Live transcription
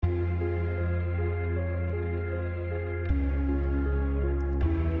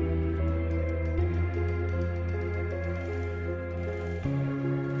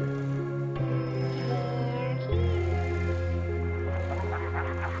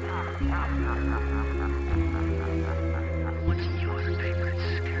What's your favorite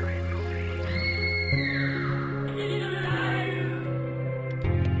scary movie?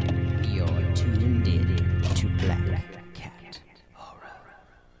 You're tuned in to Black Cat Horror.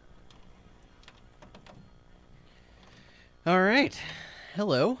 All right.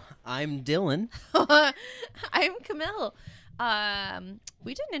 Hello, I'm Dylan. I'm Camille.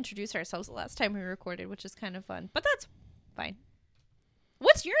 We didn't introduce ourselves the last time we recorded, which is kind of fun, but that's fine.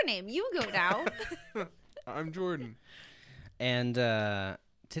 What's your name? You go now. I'm Jordan. And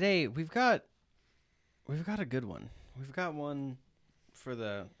today we've got a good one. We've got one for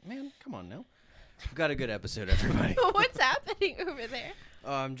the man. Come on now. We've got a good episode, everybody. What's happening over there?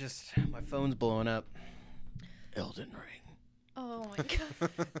 Oh, my phone's blowing up. Elden Ring. Oh my god.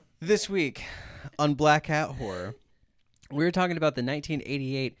 This week on Black Hat Horror, we were talking about the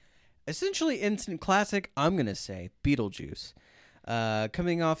 1988 essentially instant classic, I'm going to say, Beetlejuice.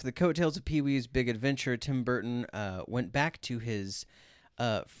 Coming off the coattails of Pee-wee's Big Adventure, Tim Burton went back to his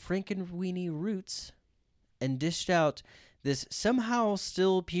Frankenweenie roots and dished out this somehow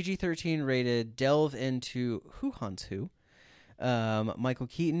still PG-13 rated delve into Who Haunts Who. Michael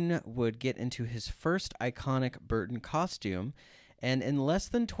Keaton would get into his first iconic Burton costume and in less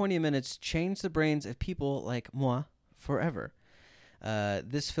than 20 minutes change the brains of people like moi forever.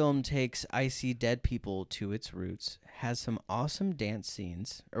 This film takes I See Dead People to its roots, has some awesome dance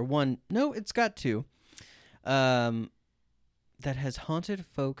scenes, it's got two, that has haunted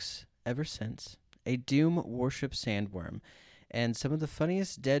folks ever since, a doom worship sandworm, and some of the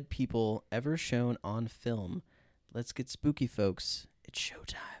funniest dead people ever shown on film. Let's get spooky, folks. It's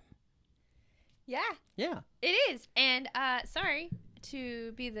showtime. Yeah, Yeah. it is. And sorry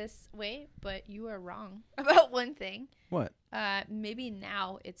to be this way, but you are wrong about one thing. What? Maybe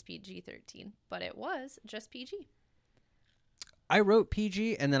now it's PG-13, but it was just PG. I wrote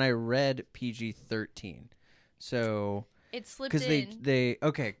PG and then I read PG-13. So, It slipped because in. they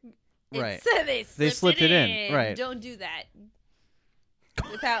okay, right. They slipped it in, right. Don't do that.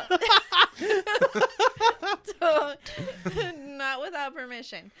 Without not without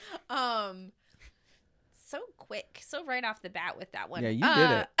permission. So quick, so right off the bat with that one. Yeah, you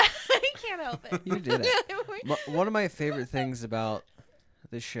did it. I can't help it. You did it. One of my favorite things about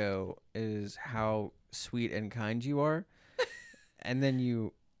the show is how sweet and kind you are, and then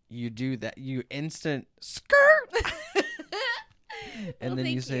you do that, you instant skirt, and Well, then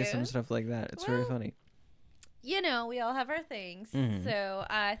you thank say you. some stuff like that. It's very Well, funny. You know, we all have our things. Mhm. So,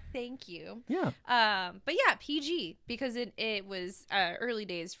 thank you. Yeah. But yeah, PG, because it was early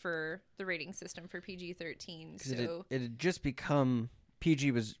days for the rating system for PG-13. So It had just become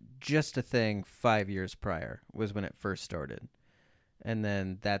PG was just a thing 5 years prior was when it first started, and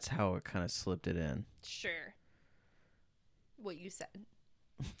then that's how it kind of slipped it in. sure, what you said.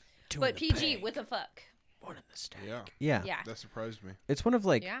 Doing But the PG peg, with a fuck. one in the stack. Yeah, Yeah. Yeah. that surprised me. It's one of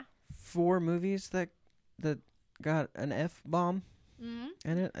like Yeah. 4 movies that got an F-bomb Mm-hmm.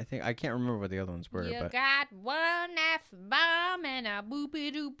 in it. I think I can't remember what the other ones were, You but got one F-bomb and a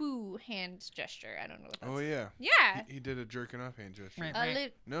boopy-doo-boo hand gesture. I don't know what that's. Oh yeah, Yeah. he did a jerking off hand gesture. Right. A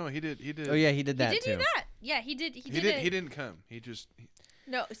li- No, he did. oh yeah, he did that he did too. do that. Yeah, he did. He He did. did. it. He didn't come. He just.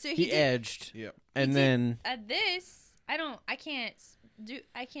 No, so He did. edged, Yep. and did. then This, I can't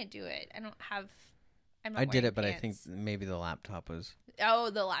do it. I don't have. I'm not I did wearing it, but I think pants. maybe the laptop was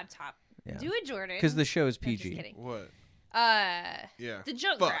Oh, the laptop. yeah Do it, Jordan. because the show is No, just PG. kidding. What? Yeah. The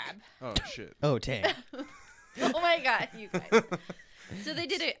junk Fuck. grab. Oh shit. Oh damn. Oh my god, you guys. So they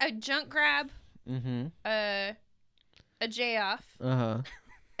did a junk grab, mm-hmm. a J off, Uh-huh.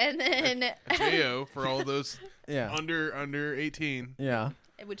 and then Jo for all those Yeah. under 18. Yeah.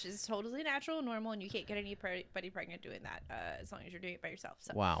 which is totally natural and normal, and you can't get anybody pregnant doing that as long as you're doing it by yourself.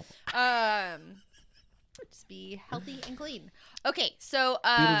 So, Wow. just be healthy and clean. Okay, so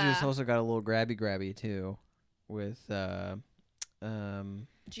Beetlejuice also got a little grabby too with Gina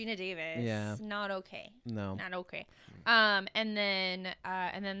Davis. Yeah. Not okay. no. Not okay. And then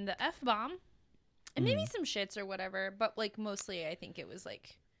the F bomb, and maybe Mm-hmm. some shits or whatever, but like mostly I think it was the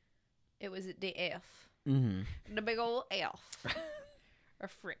F, Mm-hmm. the big old F, or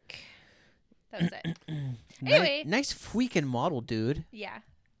frick. That was it. Anyway. Nice freaking model, dude. Yeah,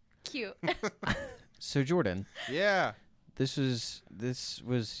 cute. So Jordan, Yeah. this was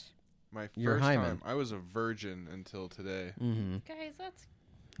My Your first hymen. time. I was a virgin until today. mm-hmm. Guys, that's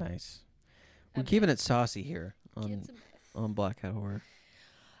Nice. We're Okay. keeping it saucy here on it's a myth. Black Hat Horror.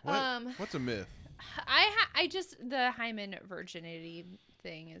 What? What's a myth? I just the hymen virginity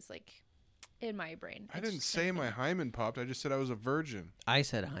thing is like in my brain. I It's didn't just say a my thing. hymen popped. I just said I was a virgin. I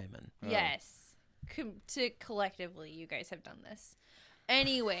said hymen. Oh. Yes. To collectively, you guys have done this.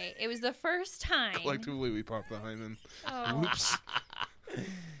 Anyway, it was the first time. Collectively, we popped the hymen. Oh, Whoops. It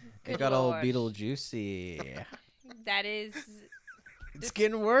good got all Lord. Beetlejuicy. That is. It's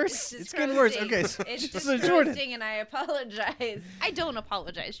getting worse. It's getting worse. Okay, so, It's so Jordan. disgusting, and I apologize. I don't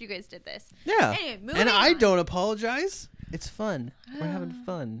apologize. You guys did this. Yeah. Anyway, moving And I on. don't apologize. It's fun. We're having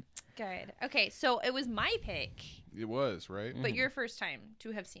fun. Good. Okay, so it was my pick, It was, right? but your first time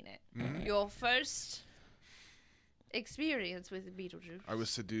to have seen it. Mhm. Your first experience with Beetlejuice. I was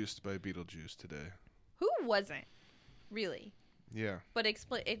seduced by Beetlejuice today. Who wasn't? Really? Yeah. But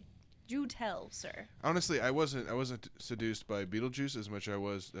explain it. Do tell, sir. Honestly, I wasn't seduced by Beetlejuice as much as I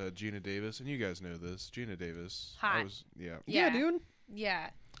was Gina Davis, and you guys know this. Gina Davis. Hot. I was, yeah. Yeah, Yeah. dude. Yeah.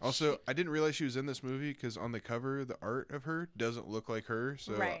 Also, I didn't realize she was in this movie because on the cover, the art of her doesn't look like her.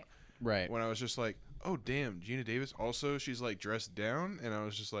 So Right. Right. when I was just like, oh, damn, Gina Davis. Also, she's like dressed down, and I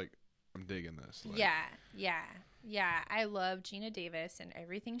was just like, I'm digging this. Like, Yeah. I love Gina Davis and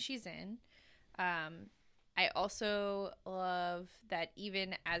everything she's in. I also love that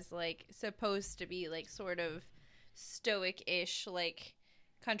even as like supposed to be like sort of stoic-ish like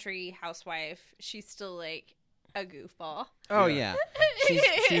country housewife, she's still like a goofball. Oh Yeah.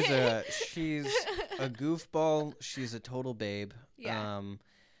 yeah. She's a goofball. She's a total babe. Yeah.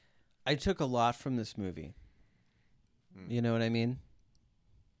 I took a lot from this movie. Mm. You know what I mean?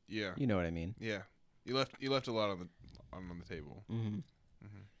 Yeah. You know what I mean? Yeah. You left a lot on the table. Mm-hmm.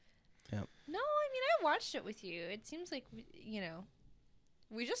 No, I mean I watched it with you. It seems like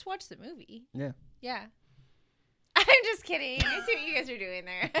we just watched the movie. Yeah. Yeah. I'm just kidding. I see what you guys are doing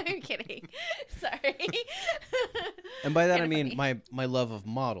there. I'm kidding. Sorry. And by that I Kinda mean funny. my love of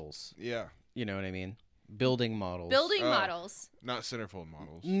models. Yeah. You know what I mean? Building models. Building Oh. models. Not centerfold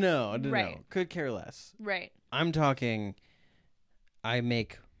models. No. Right. Could care less. Right. I'm talking. I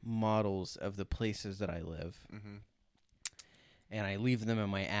make models of the places that I live, Mm-hmm. and I leave them in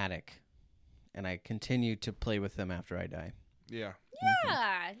my attic, and I continue to play with them after I die. Yeah.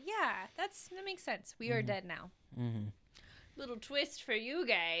 Yeah. That makes sense. We are dead now. Mm-hmm. Little twist for you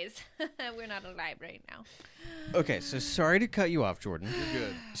guys. We're not alive right now. Okay, so sorry to cut you off, Jordan. You're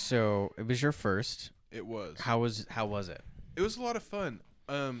good. So it was your first. It was. How was it? It was a lot of fun.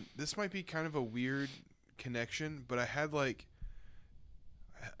 This might be kind of a weird connection, but I had like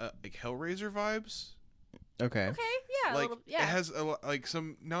Hellraiser vibes. Okay. Okay. Yeah. Like yeah. it has like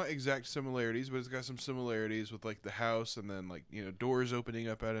some not exact similarities, but it's got some similarities with like the house, and then like doors opening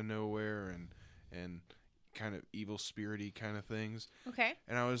up out of nowhere, and kind of evil spirity kind of things. Okay.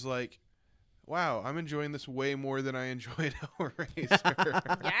 And I was like, wow, I'm enjoying this way more than I enjoyed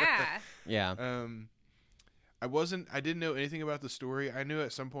Hellraiser. Yeah. Yeah. I didn't know anything about the story. I knew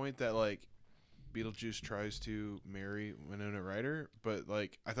at some point that like Beetlejuice tries to marry Winona Ryder, but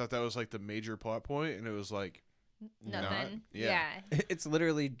like I thought that was like the major plot point, and it was like Nothing. not. Yeah. It's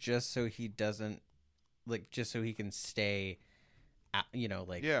literally just so he doesn't, just so he can stay,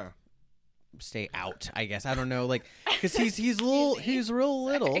 yeah. stay out. I guess I don't know, because he's little, Excuse me. he's real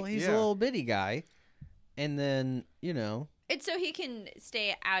little, Sorry. he's Yeah. a little bitty guy, and then It's so he can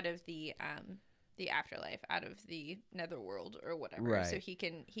stay out of the afterlife, out of the netherworld or whatever. Right. So he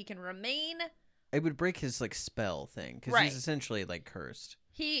can remain. it would break his spell thing because Right. he's essentially cursed.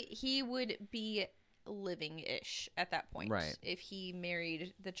 He would be living-ish at that point. Right. If he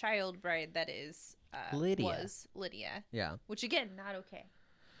married the child bride that is Lydia. was Lydia, Yeah. which again not okay.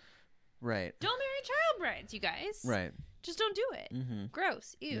 Right. Don't marry child brides, you guys. Right. Just don't do it. Mm-hmm.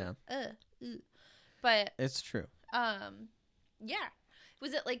 Gross. Ew. Yeah. Ew. But It's true. yeah.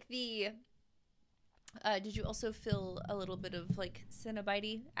 Was it like the did you also feel a little bit of like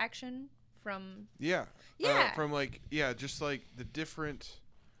Cenobite action from Yeah. Yeah. From just like the different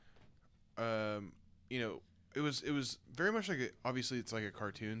it was very much like obviously it's like a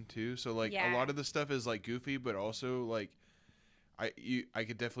cartoon too. So like Yeah. a lot of the stuff is like goofy, but also like I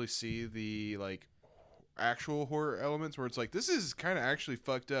could definitely see the like actual horror elements where it's like this is kind of actually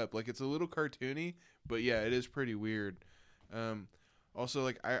fucked up. Like it's a little cartoony, but yeah, it is pretty weird. Also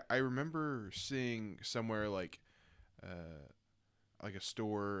like I remember seeing somewhere like a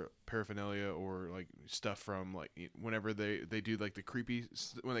store paraphernalia or like stuff from like whenever they do like the creepy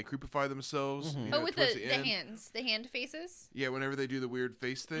when they creepify themselves. Mhm. with towards the end. hands, the hand faces? Yeah, whenever they do the weird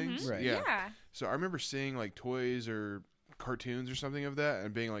face things. Right. Yeah. So I remember seeing like toys or cartoons or something of that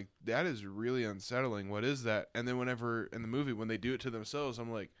and being like, that is really unsettling. What is that? And then whenever in the movie when they do it to themselves,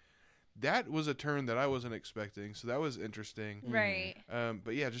 I'm like, that was a turn that I wasn't expecting. So that was interesting. Right.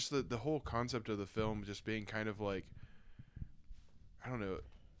 But yeah, just the whole concept of the film just being kind of like, I don't know,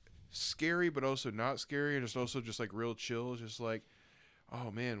 scary but also not scary, and just also just like real chill. Just like,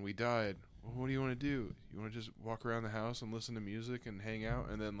 oh man, we died. well, what do you want to do? You want to just walk around the house and listen to music and hang out,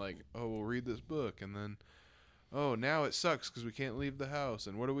 and then like, oh, we'll read this book, and then, oh, now it sucks because we can't leave the house,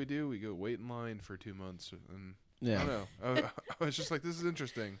 and what do? We go wait in line for 2 months, and I don't know. I was just like, this is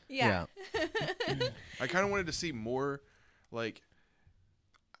interesting. Yeah. I kind of wanted to see more, like,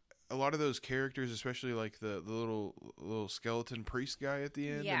 a lot of those characters, especially like the little skeleton priest guy at the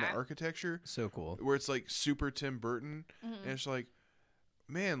end, and the Yeah. architecture, So cool. where it's like super Tim Burton, and it's like,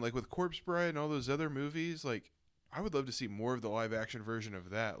 man, like with Corpse Bride and all those other movies, like I would love to see more of the live action version of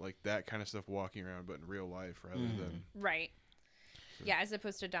that, like that kind of stuff walking around, but in real life rather than Right. Yeah, as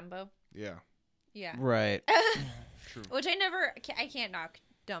opposed to Dumbo. yeah, Yeah. Right. true. Which I can't knock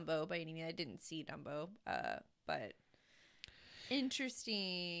Dumbo by any means. I didn't see Dumbo. But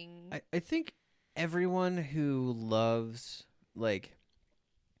interesting. I think everyone who loves like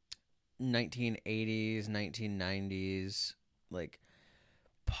 1980s, 1990s, like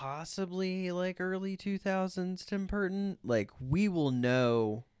possibly like early 2000s Tim Burton, like we will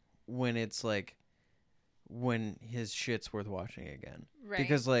know when it's like when his shit's worth watching again. Right.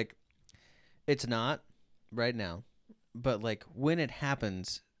 Because like it's not right now, but like when it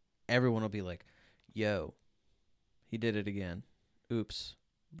happens, everyone will be like, "Yo, he did it again. Oops,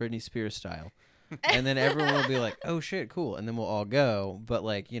 Britney Spears style." And then everyone will be like, "Oh shit, cool." And then we'll all go, but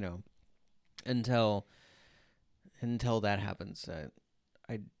like, you know, until that happens,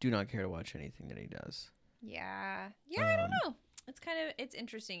 I do not care to watch anything that he does. Yeah. Yeah, I don't know. It's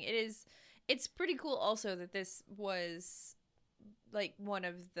interesting. It's pretty cool also that this was like one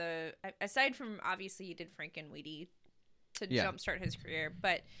of the, aside from obviously he did Frankenweenie to jumpstart his career,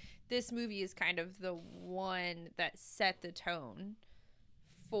 but this movie is kind of the one that set the tone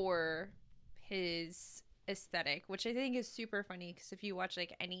for his aesthetic, which I think is super funny because if you watch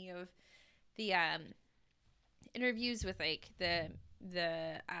like any of the interviews with like the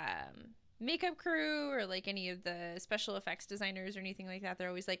makeup crew or like any of the special effects designers or anything like that, they're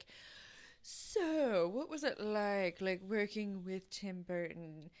always like, so what was it like working with Tim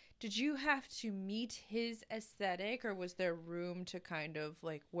Burton? Did you have to meet his aesthetic, or was there room to kind of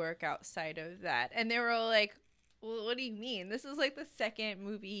like work outside of that? And they were all like, well, what do you mean? This is like the second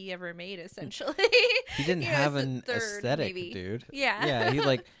movie he ever made, essentially. He didn't You know, have it's the an third, aesthetic, maybe. dude. Yeah. Yeah, he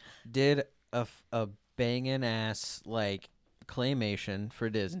like did a banging ass like claymation for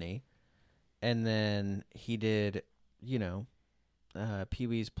Disney, and then he did, you know,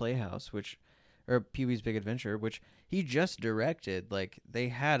 Pee-wee's Playhouse, or Pee-wee's Big Adventure, which he just directed. Like they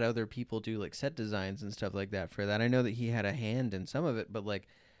had other people do like set designs and stuff like that for that. I know that he had a hand in some of it, but like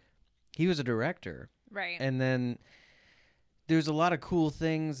he was a director. Right. And then there's a lot of cool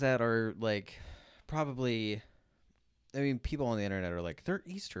things that are like probably, I mean, people on the internet are like, they're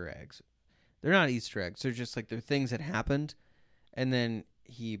Easter eggs. They're not Easter eggs. They're just like, they're things that happened, and then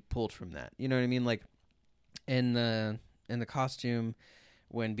he pulled from that. You know what I mean? Like in the costume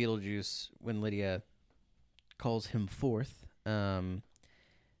when Lydia calls him forth, when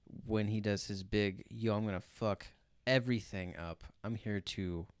he does his big, yo, I'm gonna fuck everything up. I'm here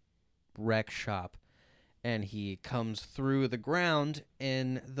to wreck shop. And he comes through the ground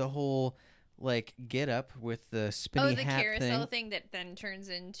in the whole like get up with the spinny the hat carousel thing that then turns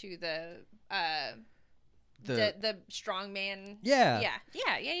into the strongman. Yeah.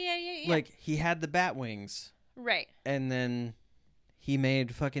 Yeah. Like he had the bat wings, Right. and then he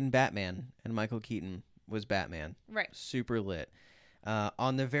made fucking Batman, and Michael Keaton was Batman. Right. Super lit.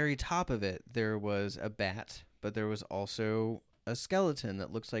 On the very top of it, there was a bat, but there was also a skeleton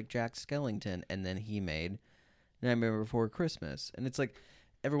that looks like Jack Skellington, and then he made Nightmare Before Christmas. And it's like,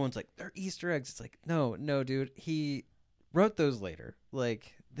 everyone's like, they're Easter eggs. It's like, no, dude. He wrote those later.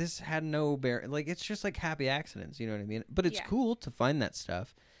 Like, this had no like, it's just like happy accidents, you know what I mean? But it's cool to find that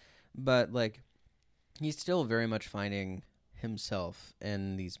stuff. But, like, he's still very much finding himself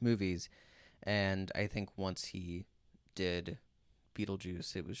in these movies. And I think once he did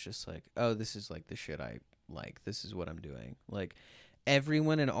Beetlejuice, it was just like, oh, this is like the shit I like. This is what I'm doing. Like,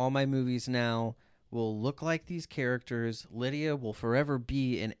 everyone in all my movies now will look like these characters. Lydia will forever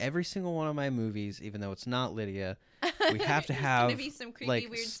be in every single one of my movies, even though it's not Lydia. We have to have It's gonna be some creepy, like,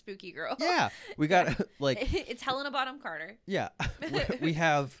 weird, spooky girl. Yeah, we got like it's Helena Bonham Carter. yeah. We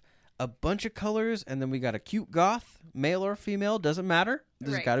have a bunch of colors, and then we got a cute goth, male or female, doesn't matter.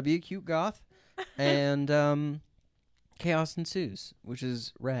 There's Right. got to be a cute goth, and chaos ensues, which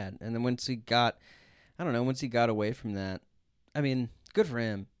is rad. And then once he got away from that, I mean, good for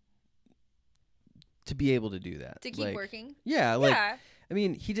him to be able to do that. To keep Like, working. Yeah, like Yeah. I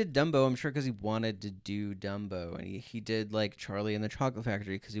mean, he did Dumbo, I'm sure, because he wanted to do Dumbo, and he did like Charlie and the Chocolate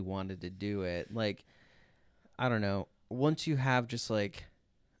Factory because he wanted to do it. Like, I don't know. Once you have just like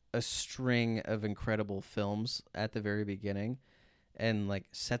a string of incredible films at the very beginning and like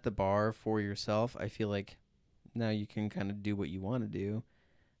set the bar for yourself, I feel like now you can kind of do what you want to do,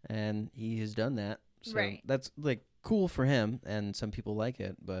 and he has done that. So Right. that's like cool for him, and some people like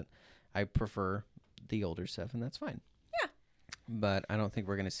it, but I prefer the older stuff, and that's fine. Yeah. But I don't think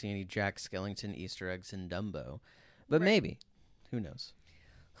we're going to see any Jack Skellington Easter eggs in Dumbo. But Right. maybe. Who knows?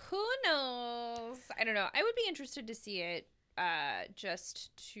 Who knows? I don't know. I would be interested to see it,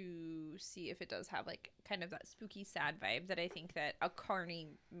 just to see if it does have like kind of that spooky, sad vibe that I think that a Carney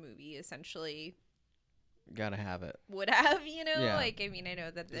movie essentially Gotta have it. would have. You know, Yeah. like I mean, I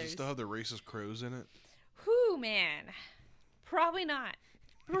know that Does it there's. still have the racist crows in it? Whew, man. Probably not.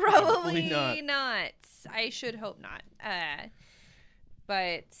 Probably Probably not. not. I should hope not.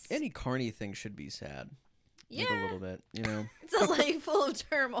 But Any Carney thing should be sad. yeah, Like a little bit, you know? it's a life full of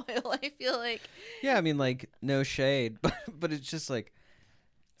turmoil. I feel like Yeah, I mean, like, no shade, but it's just like,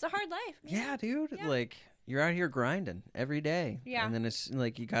 it's a hard life. Man. yeah, dude, Yeah. like, you're out here grinding every day. Yeah. And then it's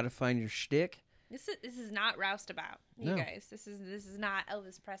like, you gotta find your shtick. This is not roustabout, you No. guys. This is not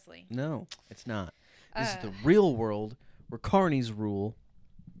Elvis Presley. No, it's not. This is Uh, the real world where Carneys rule.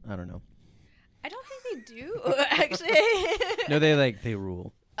 I don't know. I don't think they do actually. No, they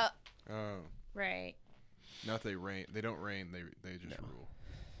rule. Oh, Right. not they reign. They don't reign. They just No. rule.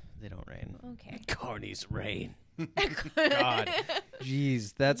 They don't reign. Okay. Carneys reign. God.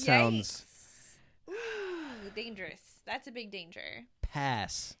 Jeez, that sounds Ooh, dangerous. That's a big danger.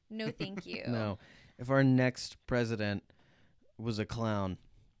 pass. No, thank you. No. If our next president was a clown.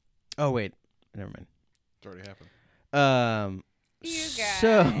 Oh, wait. Never mind. It's already happened. You guys.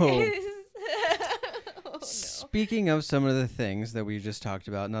 So, Oh, no. speaking of some of the things that we just talked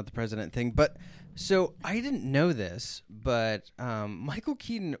about, not the president thing, but so I didn't know this, but Michael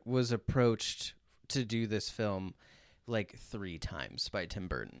Keaton was approached to do this film like 3 times by Tim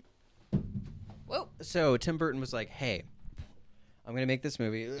Burton. Whoa. So Tim Burton was like, "Hey, I'm gonna make this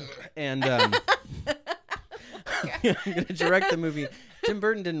movie, and I'm gonna direct the movie." Tim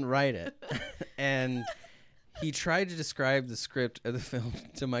Burton didn't write it, and he tried to describe the script of the film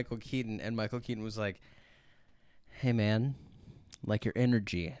to Michael Keaton, and Michael Keaton was like, "Hey, man, like your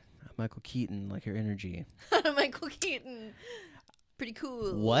energy." Michael Keaton, like your energy. Michael Keaton. Pretty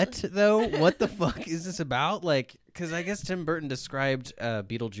cool. What though? What the fuck is this about? Like, because I guess Tim Burton described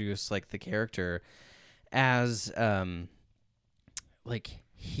Beetlejuice, like the character, as like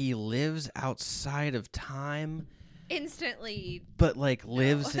he lives outside of time, Instantly. but like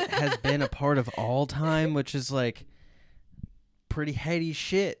lives has been a part of all time, which is like pretty heady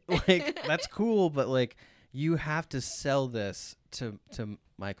shit. Like that's cool, but like you have to sell this to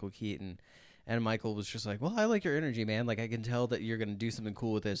Michael Keaton. And Michael was just like, "Well, I like your energy, man. Like I can tell that you're gonna do something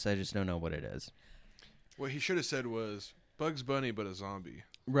cool with this. I just don't know what it is." What he should have said was Bugs Bunny, but a zombie.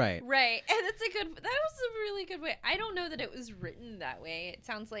 Right. Right. And that's that was a really good way. I don't know that it was written that way. It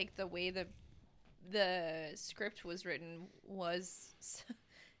sounds like the way the script was written was,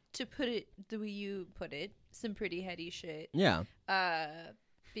 to put it the way you put it, some pretty heady shit. Yeah.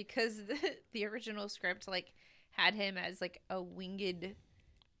 Because the original script like had him as like a winged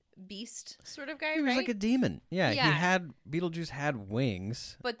beast sort of guy, He was right? like a demon. Yeah. Yeah. Beetlejuice had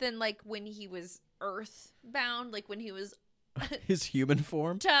wings. But then like when he was earthbound, like when he was His human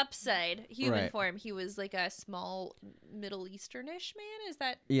form. topside human Right. form, he was like a small Middle Easternish man. Is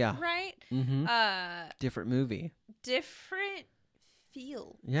that Yeah. right? Mm-hmm. Uh, Different movie. different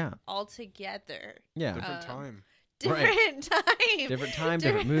feel Yeah. altogether. Yeah. Different Um, time. Different time. Different time,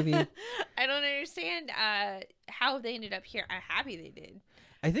 different movie. I don't understand how they ended up here. I'm happy they did.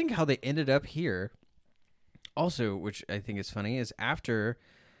 I think how they ended up here, also, which I think is funny, is after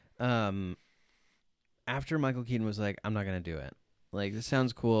Michael Keaton was like, "I'm not gonna do it. Like this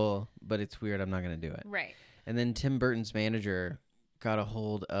sounds cool, but it's weird. I'm not gonna do it." Right. And then Tim Burton's manager got a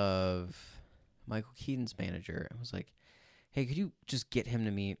hold of Michael Keaton's manager and was like, "Hey, could you just get him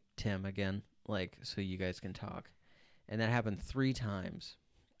to meet Tim again, like so you guys can talk?" And that happened 3 times,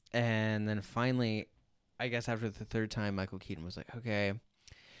 and then finally, I guess after the 3rd time, Michael Keaton was like, "Okay."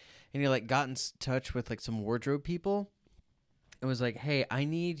 And he like got in touch with like some wardrobe people and was like, "Hey, I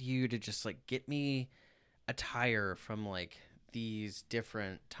need you to just like get me attire from like these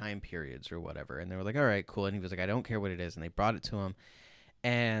different time periods or whatever." And they were like, "All right, cool." And he was like, "I don't care what it is." And they brought it to him,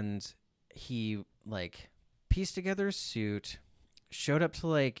 and he like pieced together a suit, showed up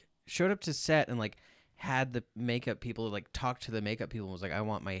to set and like had the makeup people like talk to the makeup people and was like, "I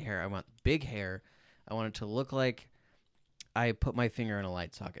want my hair, I want big hair. I want it to look like I put my finger in a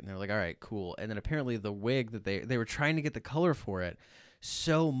light socket." And they're like, "All right, cool." And then apparently the wig that they were trying to get the color for it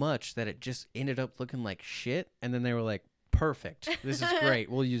so much that it just ended up looking like shit. And then they were like, perfect. This is great.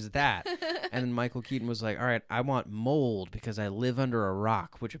 We'll use that. And then Michael Keaton was like, all right, I want mold because I live under a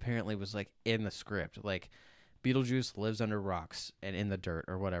rock, which apparently was like in the script. Like Beetlejuice lives under rocks and in the dirt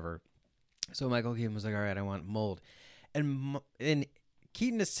or whatever. So Michael Keaton was like, all right, I want mold. And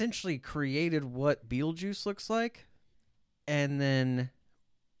Keaton essentially created what Beetlejuice looks like and then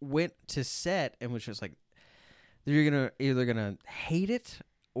went to set and was just like, you're either gonna hate it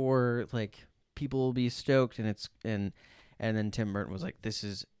or like people will be stoked, and then Tim Burton was like, this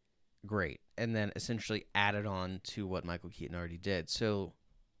is great, and then essentially added on to what Michael Keaton already did. So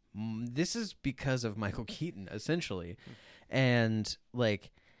this is because of Michael Keaton essentially. And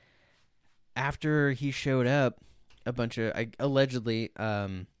like after he showed up, a bunch of allegedly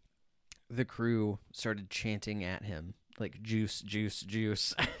the crew started chanting at him like juice, juice,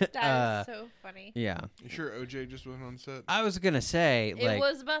 juice. That is so funny. Yeah. You sure OJ just went on set? I was gonna say It like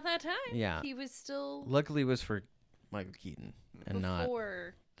was about that time. Yeah. He was still luckily it was for Michael Keaton and not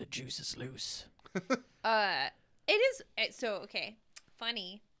before. the juice is loose. It is so okay.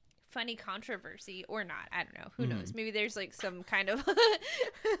 Funny controversy or not? I don't know. Who knows? Maybe there's like some kind of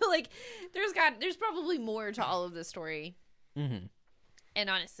like there's probably more to all of the story. Mm-hmm. And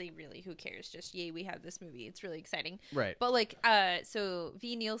honestly, really, who cares? Just yay, we have this movie. It's really exciting. Right. But like, so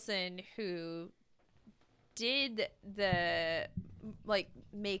V. Nielsen, who did the like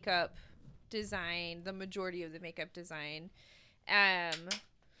makeup design, the majority of the makeup design,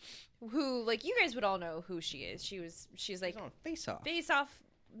 who like you guys would all know who she is. She's like Face Off. Face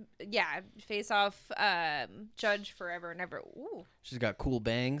Off, Judge Forever and Ever. Ooh, She's got cool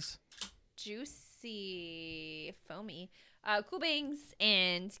bangs. juicy, foamy. Cool bangs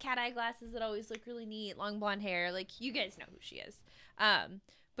and cat eye glasses that always look really neat, long blonde hair. Like, you guys know who she is.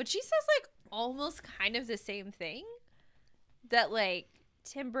 But she says, like, almost kind of the same thing. That, like,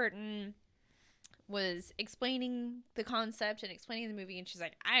 Tim Burton was explaining the concept and explaining the movie, and she's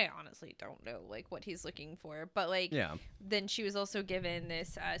like, I honestly don't know, like, what he's looking for. But, like, Yeah. then she was also given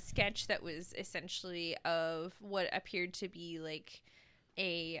this sketch that was essentially of what appeared to be, like,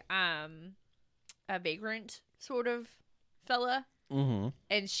 a vagrant sort of fella, Mm-hmm.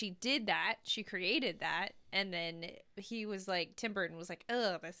 and she did that, she created that, and then he was like, Tim Burton was like,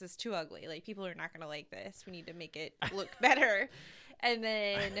 oh, this is too ugly, like people are not gonna like this, we need to make it look better. And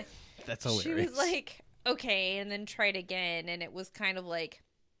then That's hilarious. she was like, okay, and then tried again, and it was kind of like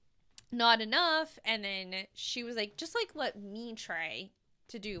not enough, and then she was like, just like let me try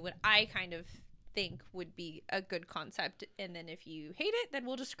to do what I kind of think would be a good concept, and then if you hate it, then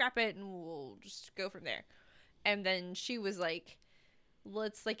we'll just scrap it and we'll just go from there. And then she was like,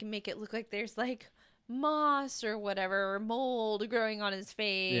 let's like make it look like there's like moss or whatever or mold growing on his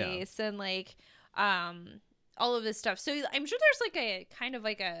face, and like all of this stuff. So I'm sure there's like a kind of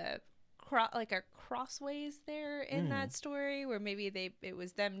like a crossways there in that story where maybe it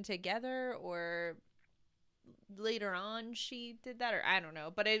was them together, or later on she did that, or I don't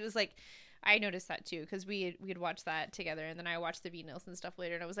know. But it was like, I noticed that too, because we had watched that together, and then I watched the V. Nielsen stuff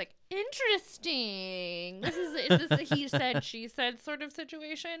later, and I was like, interesting. Is this a he said, she said sort of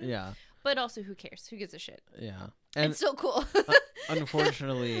situation? Yeah. But also, who cares? Who gives a shit? Yeah. And It's still cool.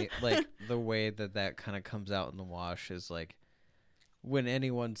 unfortunately, like the way that kind of comes out in the wash is like when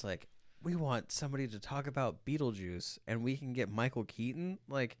anyone's like, we want somebody to talk about Beetlejuice and we can get Michael Keaton,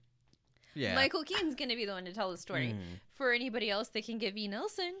 like, yeah. Michael Keaton's going to be the one to tell the story. For anybody else that can get V.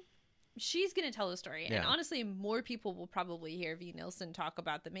 Nielsen, she's going to tell the story. Yeah. And honestly, more people will probably hear V. Nielsen talk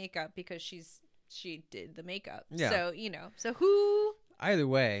about the makeup because she did the makeup. Yeah. So, so who Either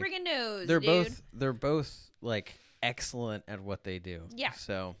way, friggin' knows, they're dude? they're both like excellent at what they do. Yeah.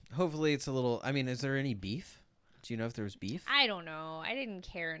 So hopefully it's a little. I mean, is there any beef? Do you know if there was beef? I don't know. I didn't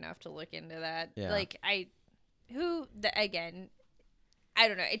care enough to look into that. Yeah. Like, again, I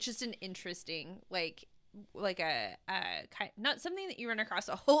don't know. It's just an interesting, like a kind, not something that you run across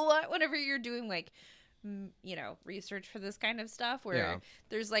a whole lot whenever you're doing like, research for this kind of stuff, where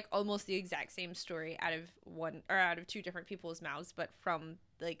there's like almost the exact same story out of two different people's mouths, but from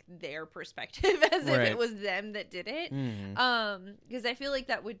like their perspective, as if it was them that did it. Because I feel like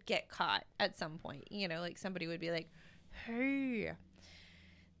that would get caught at some point, like somebody would be like, hey,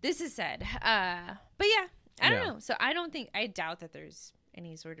 this is said. But yeah, I don't know. So I doubt that there's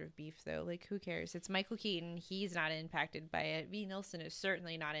any sort of beef, though. Like, who cares? It's Michael Keaton. He's not impacted by it. V. Nielsen is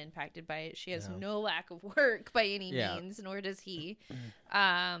certainly not impacted by it. She has no lack of work by any means, nor does he.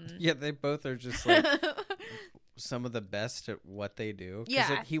 Yeah, they both are just like some of the best at what they do. 'Cause,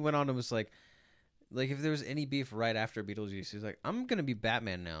 like, he went on and was like if there was any beef right after Beetlejuice, he's like, I'm gonna be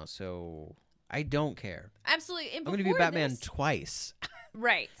Batman now, so I don't care. Absolutely. And I'm gonna be Batman twice.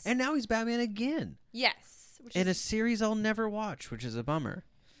 Right. And now he's Batman again. Yes. which In a is series I'll never watch, which is a bummer.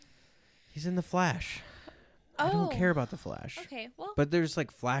 He's in The Flash. I don't care about The Flash. Okay, well, But there's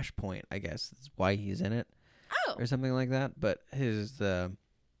like Flashpoint, I guess. That's why he's in it oh, or something like that. But his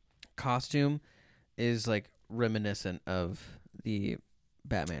costume is like reminiscent of the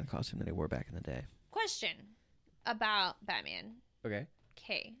Batman costume that he wore back in the day. question about Batman. Okay.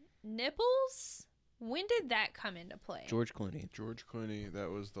 Okay, nipples. When did that come into play? George Clooney. George Clooney, that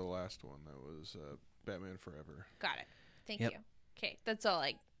was the last one. That was Batman Forever. Got it. Thank Yep. you. Okay, that's all.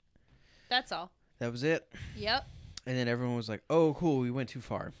 That's all. That was it. Yep. And then everyone was like, "Oh, cool, we went too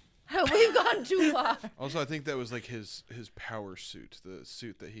far." We've gone too far. Also, I think that was like his power suit, the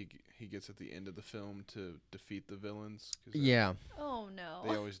suit that he gets at the end of the film to defeat the villains. 'Cause Yeah. Oh no.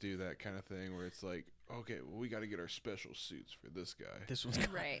 they always do that kind of thing where it's like, okay, well, we got to get our special suits for this guy. This one's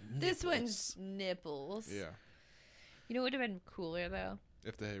Right. This one's nipples. Yeah, You know what would have been cooler though?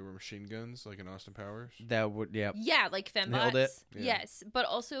 if they were machine guns like in Austin Powers. That would, yeah. Yeah, like fembots. Nailed it. Yeah. Yes, but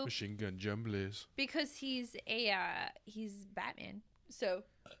also Machine gun jumblies. because he's Batman. So,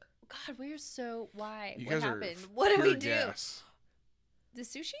 God, we're so why? You What guys happened? are What did we pure do? gas. The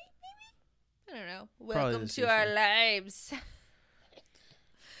sushi, maybe? I don't know. Probably Welcome the to our sushi. lives.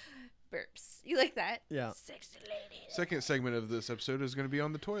 Burps. You like that? Yeah. Sexy lady. Second segment of this episode is going to be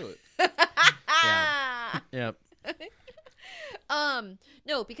on the toilet. Yep.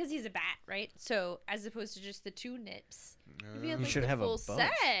 No, because he's a bat, right? So as opposed to just the two nips, if you had You like should the have a full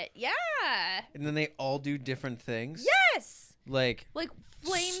bunch. set. Yeah. And then they all do different things. Yes. Like Like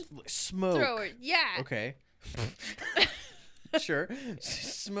flame smoke. thrower. Yeah. Okay. Sure.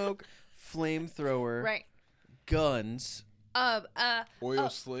 Smoke, flamethrower, Right. guns. Oil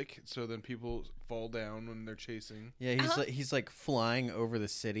slick, so then people fall down when they're chasing. Yeah, he's like flying over the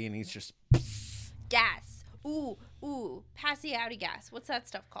city, and he's just Gas. Ooh, passy outy gas. What's that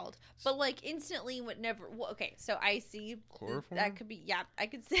stuff called? But like instantly, whenever. Well, okay, so I see Chloroform? that could be. Yeah, I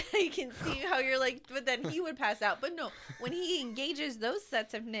could see. I can see how you're like, but then he would pass out. But no, when he engages those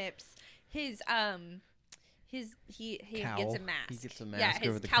sets of nips, he Cowl. gets a mask. He gets a Yeah, mask his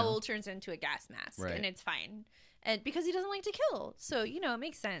over the cowl cowl. turns into a gas mask, Right. and it's fine. And because he doesn't like to kill, so it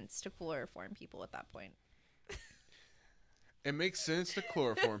makes sense to chloroform people at that point. It makes sense to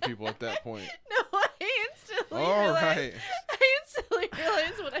chloroform people at that point. No, I instantly All realized. right. I instantly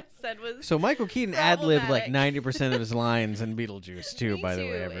realized what I said was So Michael Keaton ad-libbed like Problematic. 90% of his lines in Beetlejuice too, Me by the way,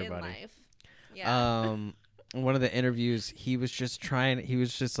 too, in everybody. life. Yeah. In one of the interviews, he was just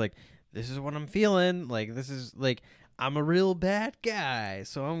like, this is what I'm feeling. Like, this is like, I'm a real bad guy.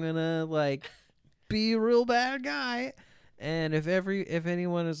 So I'm going to like be a real bad guy. And if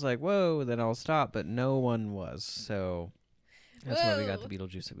anyone is like, whoa, then I'll stop. But no one was. So that's why we got Whoa. the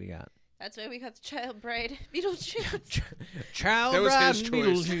Beetlejuice that we got. That's why we got the child bride Beetlejuice. Child That was bride his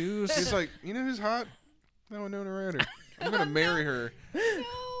choice. Beetlejuice. He's like, you know who's hot? No one known around her. I'm going to marry her,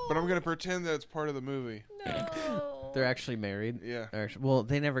 but I'm going to pretend that it's part of the movie. No. They're actually married. Yeah. Well,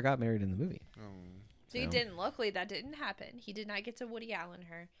 they never got married in the movie. They so. didn't. Luckily, that didn't happen. He did not get to Woody Allen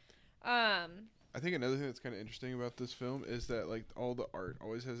her. I think another thing that's kind of interesting about this film is that like all the art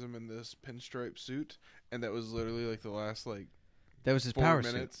always has him in this pinstripe suit, and that was literally like the last like That was his 4 power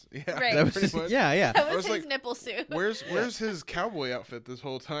suit. minutes. Yeah, Right. That was pretty his, much. yeah. That I was was his like, nipple suit. Where's his cowboy outfit this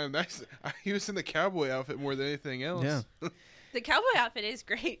whole time? He was in the cowboy outfit more than anything else. Yeah. The cowboy outfit is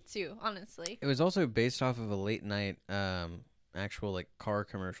great too, honestly. It was also based off of a late night actual like car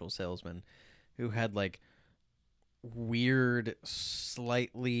commercial salesman who had like weird,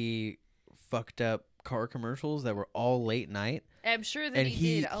 slightly fucked up car commercials that were all late night. I'm sure that And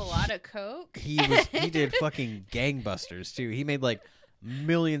he did a lot of coke. He did fucking gangbusters too. He made like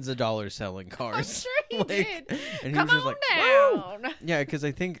millions of dollars selling I'm cars. sure he Like, did. And he Come was just on like, "Woo!" down. Yeah, because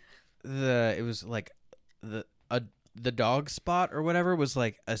I think it was like the dog spot or whatever was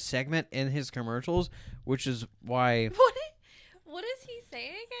like a segment in his commercials, which is why What does he say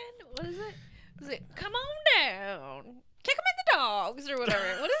again? What is it? Was it come on down, kick him in the dogs or whatever?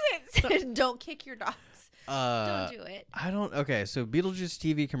 What is it? Don't kick your dogs. Don't do it. I don't. Okay, so Beetlejuice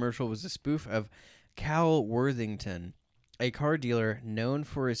TV commercial was a spoof of Cal Worthington, a car dealer known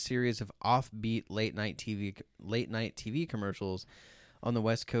for a series of offbeat late night TV commercials on the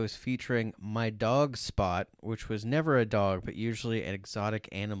West Coast featuring My Dog Spot, which was never a dog but usually an exotic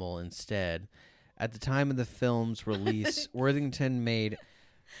animal instead. At the time of the film's release, Worthington made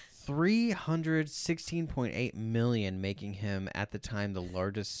 $316.8 million, making him at the time the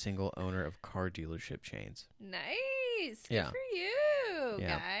largest single owner of car dealership chains. Nice. Good Yeah. for you,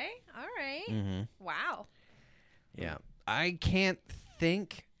 Yeah. guy. All right. Mm-hmm. Wow. Yeah. I can't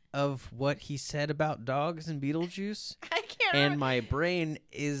think of what he said about dogs and Beetlejuice, I can't and remember. my brain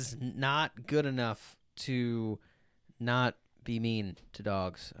is not good enough to not be mean to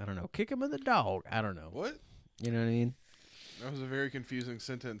dogs. I don't know. Kick him in the dog. I don't know. What? You know what I mean? That was a very confusing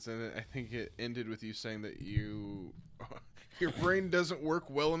sentence, and I think it ended with you saying that your brain doesn't work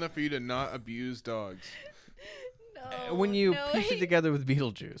well enough for you to not abuse dogs. No, When you no, piece it together with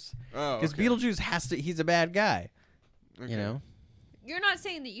Beetlejuice. Oh, Because okay. Beetlejuice he's a bad guy. Okay. You know? You're not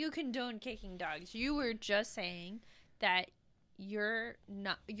saying that you condone kicking dogs. You were just saying that you're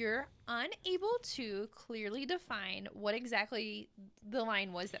unable to clearly define what exactly the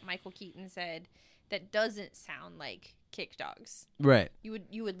line was that Michael Keaton said that doesn't sound like kick dogs. Right.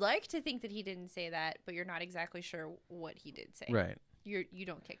 You would like to think that he didn't say that, but you're not exactly sure what he did say. Right. You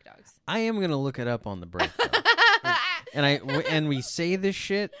don't kick dogs. I am going to look it up on the break, though. And we say this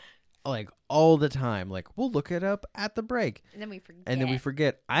shit like all the time. Like, we'll look it up at the break. And then we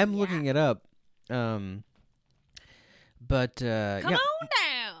forget. I'm Yeah. looking it up. Come Yeah. on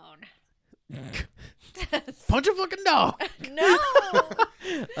down. Punch a fucking dog. No.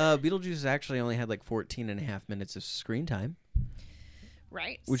 Beetlejuice actually only had like 14 and a half minutes of screen time,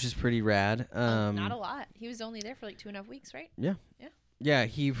 Right. which is pretty rad. Not a lot. He was only there for like 2.5 weeks, right? Yeah,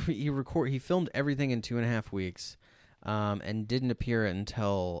 he filmed everything in 2.5 weeks, and didn't appear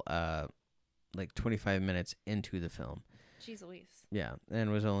until like 25 minutes into the film. Jeez Louise. Yeah, and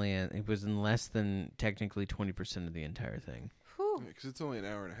it was in less than technically 20% of the entire thing. Whew. Because it's only an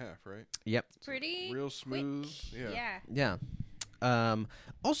hour and a half, right? Yep. Pretty Real quick. smooth. Yeah. Yeah. Yeah.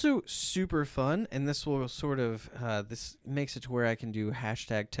 Also super fun, and this will sort of this makes it to where I can do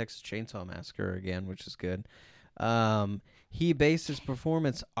hashtag Texas Chainsaw Massacre again, which is good. He based his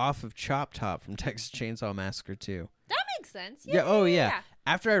performance off of Chop Top from Texas Chainsaw Massacre 2. That makes sense. Yeah. Oh yeah.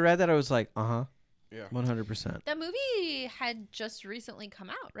 After I read that, I was like, Yeah. 100%. That movie had just recently come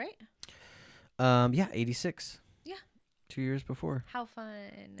out, right? Yeah, 86. Yeah. 2 years before. How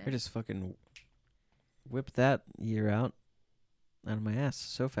fun. I just fucking whipped that year out of my ass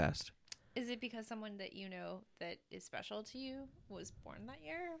so fast. Is it because someone that you know that is special to you was born that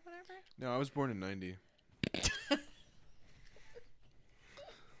year or whatever? No, I was born in 90.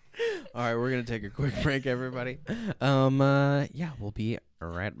 All right, we're gonna take a quick break, everybody. Yeah, we'll be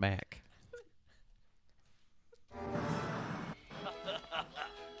right back.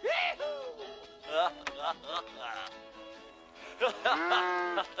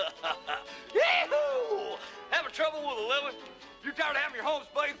 Yee-hoo! Having trouble with a living? You tired of having your home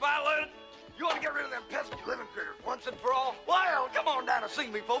space violated? You want to get rid of them pesky living critters once and for all? Well, come on down and see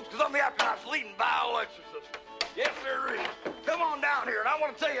me, folks, because I'm the after-night's leading bioexorcist. Yes, sir is. Come on down here, and I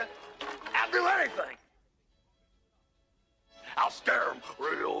want to tell you, I'll do anything. I'll scare them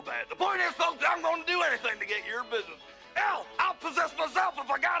real bad. The point is, folks, I'm going to do anything to get your business. Hell, I'll possess myself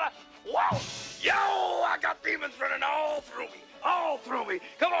if I gotta. Whoa! Yo, I got demons running all through me. All through me.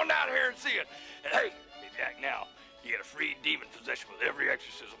 Come on down here and see it. And hey, Jack, now, you get a free demon possession with every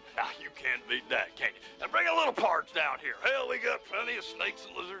exorcism. Now, you can't beat that, can you? Now, bring a little parts down here. Hell, we got plenty of snakes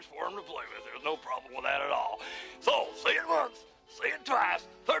and lizards for them to play with. There's no problem with that at all. So, say it once, say it twice,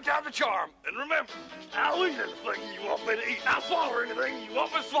 third time's a charm. And remember, I'll eat anything you want me to eat. I'll swallow anything you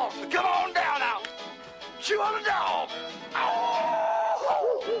want me to swallow. So come on down now. Chew on a dog.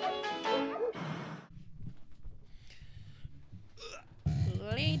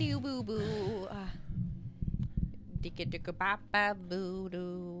 Lady boo boo. Dicka dicka bapa boo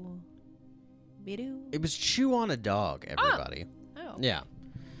doo. Bidoo. It was Chew on a Dog, everybody. Oh. Yeah.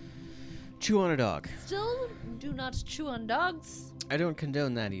 Chew on a Dog. Still do not chew on dogs. I don't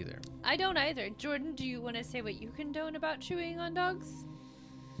condone that either. I don't either. Jordan, do you want to say what you condone about chewing on dogs?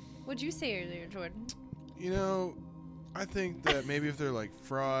 What'd you say earlier, Jordan? You know, I think that maybe if they're like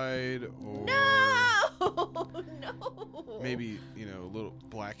fried or No! No! maybe, you know, a little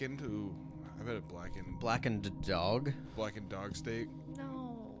blackened. Ooh, I bet a blackened Blackened dog. dog steak.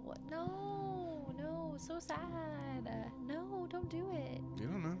 No. No. No. So sad. No, don't do it. You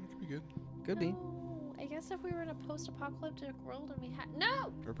don't know. It could be good. Could be. No. I guess if we were in a post-apocalyptic world and we had...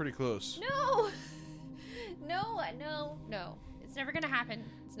 No! We're pretty close. No! No. It's never gonna happen.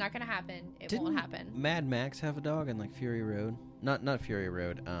 It's not gonna happen. It won't happen. Mad Max have a dog in like Fury Road? Not Fury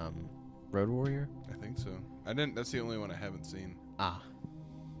Road. Road Warrior. I think so. I didn't. That's the only one I haven't seen.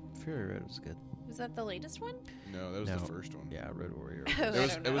 Fury Road was good. Was that the latest one? No, that was No. the first one. Yeah, Road Warrior. Oh, It I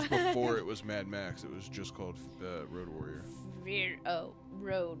was. don't It was know. before it was Mad Max. It was just called Road Warrior.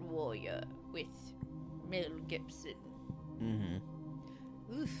 Road Warrior with Mel Gibson. Mm-hmm.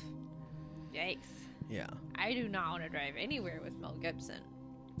 Oof. Yikes. Yeah. I do not want to drive anywhere with Mel Gibson,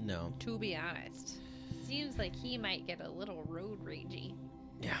 No. to be honest. Seems like he might get a little road ragey.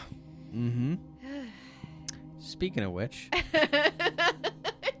 Yeah. Mm-hmm. Speaking of which,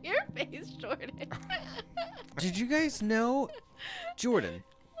 Your face, Jordan. Did you guys know, Jordan?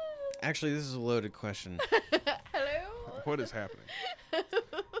 Actually, this is a loaded question. Hello? What is happening?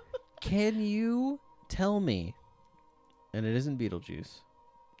 Can you tell me, and it isn't Beetlejuice,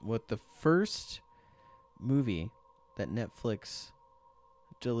 what the first movie that Netflix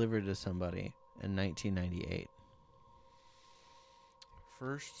delivered to somebody in 1998?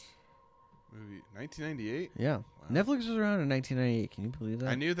 First movie, 1998. Yeah. Netflix was around in 1998. Can you believe that?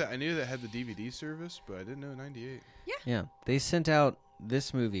 I knew that it had the DVD service, but I didn't know 98. Yeah. They sent out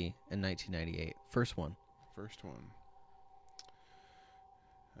this movie in 1998. First one. First one.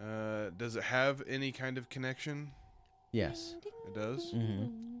 Does it have any kind of connection? Yes. It does. hmm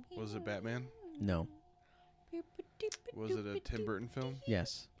Was it Batman? No. Was it a Tim Burton film?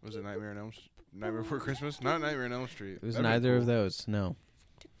 Yes. Was it Nightmare Before Christmas? Not Nightmare on Elm Street. It was That'd be neither of cool. those. No.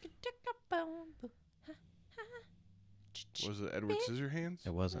 Was it Edward Scissorhands?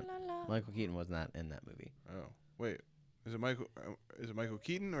 It wasn't. Michael Keaton was not in that movie. Oh, wait. Is it Michael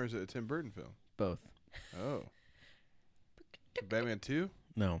Keaton or is it a Tim Burton film? Both. Oh. Batman 2?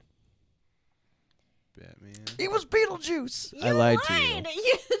 No. Batman. It was Beetlejuice. You I lied to you. You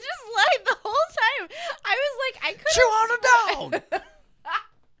just lied the whole time. I was like, I could Chew on a dog.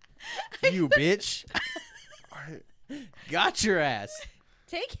 You bitch. I Got your ass.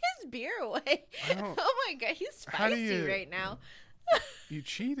 Take his beer away. I don't- Oh my god, he's How do feisty you- right now. You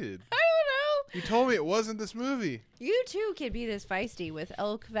cheated. I don't know. You told me it wasn't this movie. You too can be this feisty with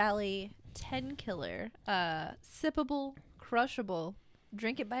Elk Valley 10 Killer. Sippable, crushable,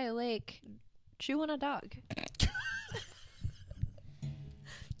 drink it by a lake, chew on a dog.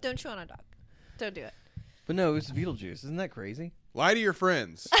 Don't chew on a dog. Don't do it. But no, it was Beetlejuice. Isn't that crazy? Lie to your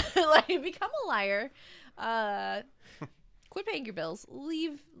friends. Like, become a liar. Quit paying your bills.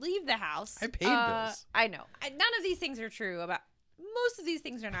 Leave the house. I paid bills. I know. None of these things are true about. Most of these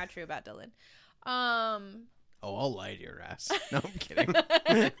things are not true about Dylan. Oh, I'll lie to your ass. No, I'm kidding.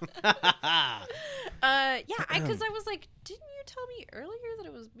 Because I was like, didn't you tell me earlier that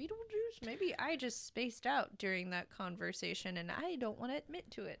it was Beetlejuice? Maybe I just spaced out during that conversation, and I don't want to admit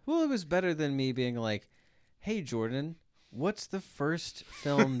to it. Well, it was better than me being like, hey, Jordan, what's the first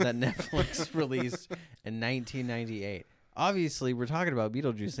film that Netflix released in 1998? Obviously, we're talking about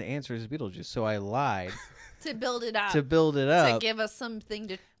Beetlejuice. The answer is Beetlejuice. So I lied To build it up. to build it To up. give us something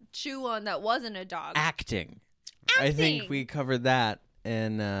to chew on that wasn't a dog. Acting. I think Acting. we covered that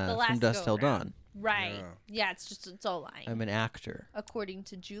in The From last Dusk Till go-around. Dawn. Right. Yeah. Yeah, it's all lying. I'm an actor. According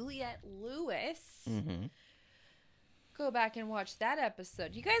to Juliette Lewis. Mm-hmm. Go back and watch that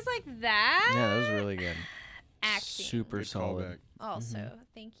episode. You guys like that? Yeah, that was really good. Acting. Super Good solid. callback. Also,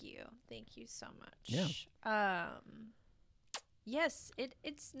 thank you so much. Yeah. Yes,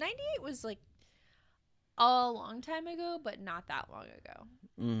 it's 98 was like a long time ago, but not that long ago.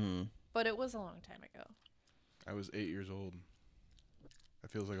 Mm-hmm. But it was a long time ago. I was 8 years old. That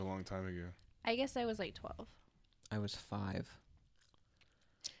feels like a long time ago. I guess I was like 12. I was 5.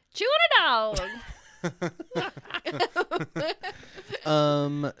 Chew on a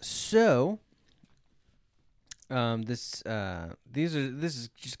dog. So this is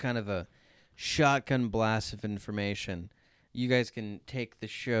just kind of a shotgun blast of information. You guys can take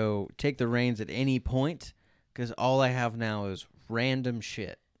the reins at any point, because all I have now is random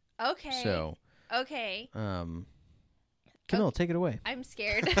shit. Okay. So, Okay. Camille, take it away. I'm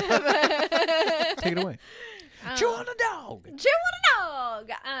scared. Take it away. Chew on a dog. Chew on a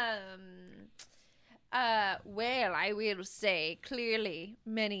dog. Well, I will say clearly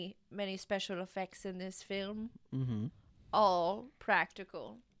many special effects in this film, Mm-hmm. all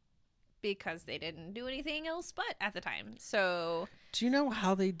practical, because they didn't do anything else but at the time. So, Do you know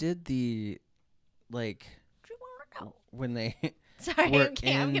how they did the, like, chew on a dog. when they Sorry, Were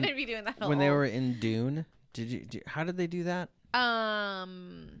I'm in- gonna be doing that. when they were in Dune? How did they do that?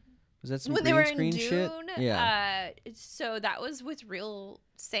 Was that some when green they were screen in Dune, shit? Yeah. so that was with real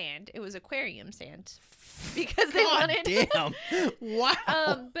sand. It was aquarium sand because they God wanted. damn.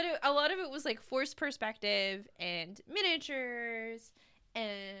 Wow. But a lot of it was like forced perspective and miniatures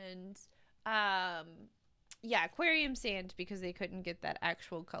and aquarium sand because they couldn't get that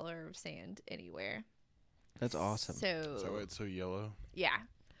actual color of sand anywhere. That's awesome. So Is that why it's so yellow?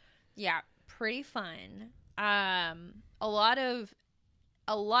 yeah, pretty fun. A lot of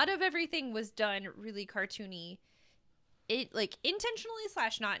everything was done really cartoony. It like intentionally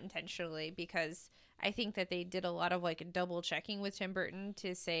 / not intentionally, because I think that they did a lot of like double checking with Tim Burton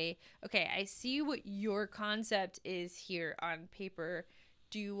to say, okay, I see what your concept is here on paper.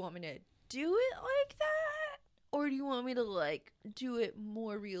 Do you want me to do it like that? Or do you want me to like do it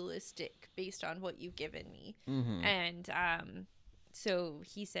more realistic based on what you've given me? Mm-hmm. And so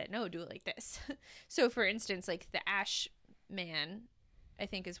he said, no, do it like this. So for instance, like the Ash Man, I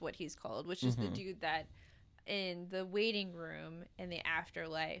think is what he's called, which is the dude that in the waiting room in the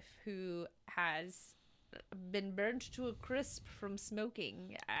afterlife who has been burnt to a crisp from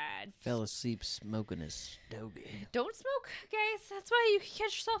smoking. Fell asleep smoking a stogie. Don't smoke, guys. That's why you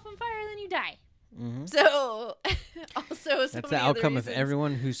catch yourself on fire and then you die. Mm-hmm. So, also, so That's the many other outcome of reasons.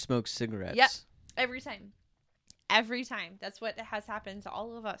 everyone who smokes cigarettes. Yep. Every time. Every time. That's what has happened to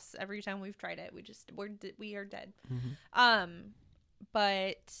all of us. Every time we've tried it, we are dead.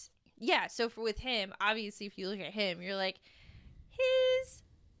 But yeah, so with him, obviously, if you look at him, you're like, his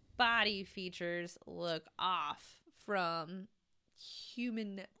body features look off from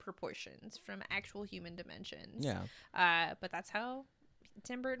human proportions, from actual human dimensions. Yeah. But that's how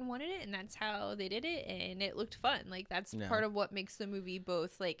Tim Burton wanted it, and that's how they did it, and it looked fun. Like, that's part of what makes the movie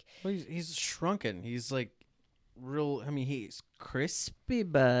both, like... Well, he's shrunken. He's, like, real... I mean, he's crispy,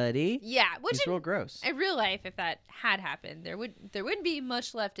 buddy. Yeah, which He's real gross. in real life, if that had happened, there wouldn't be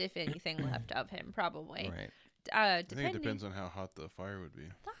much left, if anything, left of him, probably. Right. I think it depends on how hot the fire would be.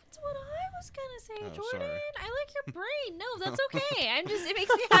 That's what I was gonna say, Oh, Jordan. sorry. I like your brain. No, that's okay. It makes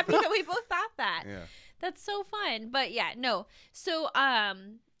me happy that we both thought that. Yeah. That's so fun. But yeah, no. So I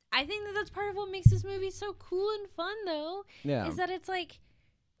think that's part of what makes this movie so cool and fun, though. Yeah. Is that it's like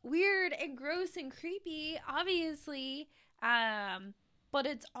weird and gross and creepy, obviously. But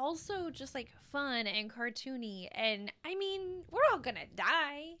it's also just like fun and cartoony. And I mean, we're all gonna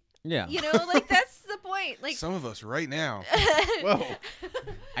die. Yeah. You know, like that's the point. Like Some of us right now. Whoa.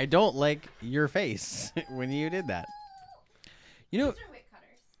 I don't like your face when you did that. You know,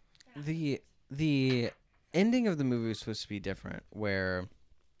 the ending of the movie was supposed to be different, where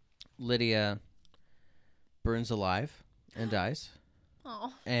Lydia burns alive and dies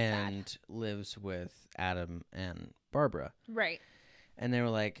Oh, and lives with Adam and Barbara. right. And they were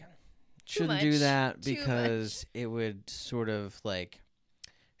like, Too shouldn't do much. that Too because it would sort of like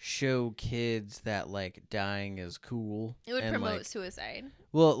show kids that like dying is cool. It would and, promote like, suicide.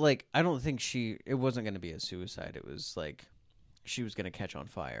 well, like I don't think it wasn't going to be a suicide. It was like she was going to catch on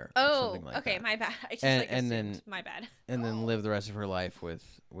fire. Or Oh, something like okay, that. my bad. I just And- like and assumed. then- My bad. And then live the rest of her life with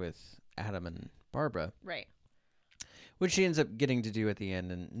Adam and Barbara, Right. which she ends up getting to do at the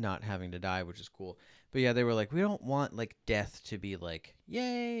end and not having to die, which is cool. But yeah, they were like, we don't want like death to be like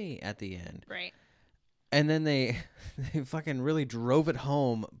yay at the end. Right. And then they fucking really drove it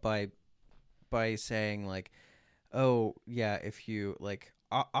home by saying like, oh yeah, if you like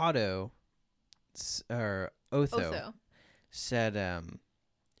Otho said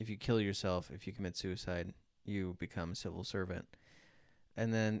if you kill yourself, if you commit suicide, you become a civil servant.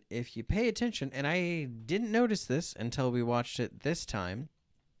 And then if you pay attention, and I didn't notice this until we watched it this time,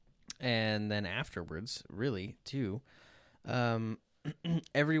 and then afterwards, really too,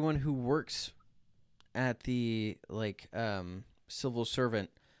 everyone who works at the civil servant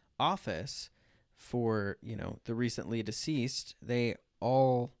office for the recently deceased, they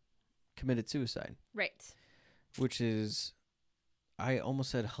all committed suicide, Right. which is, I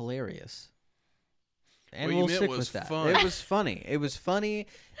almost said hilarious. And What you we'll meant stick was with that. fun. It was funny. It was funny.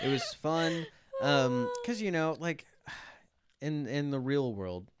 It was fun. Because like in the real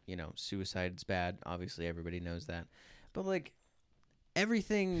world, suicide's bad. Obviously, everybody knows that. But like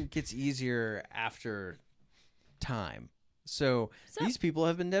everything gets easier after time. So these people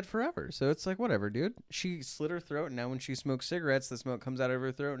have been dead forever. So it's like, whatever, dude. She slit her throat, and now when she smokes cigarettes, the smoke comes out of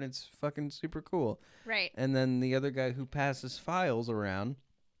her throat, and it's fucking super cool. Right. And then the other guy who passes files around,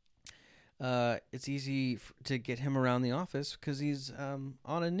 it's easy to get him around the office because he's on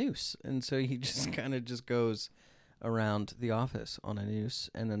a noose. And so he just kind of just goes around the office on a noose.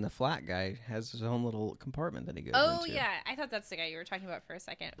 And then the flat guy has his own little compartment that he goes Oh into. yeah, I thought that's the guy you were talking about for a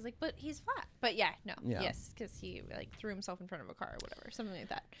second. I was like, but he's flat. But yeah, no, Yeah. yes, because he like threw himself in front of a car or whatever, something like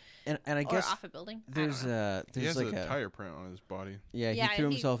that, And I or guess off a building. I there's don't know. He has like a tire print on his body. Yeah, Yeah, he threw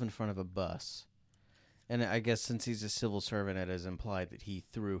he- himself in front of a bus. And I guess since he's a civil servant, it is implied that he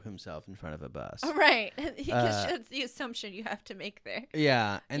threw himself in front of a bus. Right, because that's the assumption you have to make there.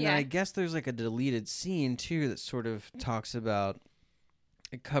 Yeah, and then Yeah. I guess there's like a deleted scene too that sort of talks about,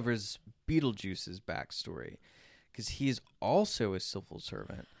 it covers Beetlejuice's backstory, because he's also a civil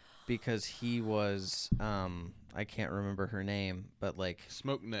servant because he was I can't remember her name, but like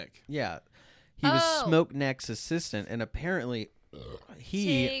Smoke neck. yeah, he was Oh. Smoke Neck's assistant, and apparently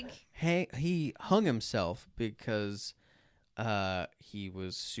he Tig. he hung himself because he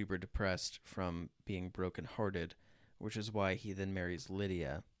was super depressed from being brokenhearted, which is why he then marries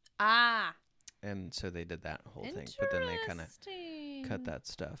Lydia. Ah, And so they did that whole thing, but then they kind of interesting. cut that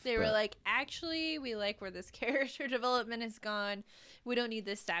stuff. They were but- like, actually, we like where this character development has gone. We don't need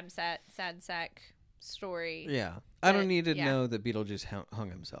this sad sack story. yeah, I don't but, need to yeah. know that Beetlejuice hung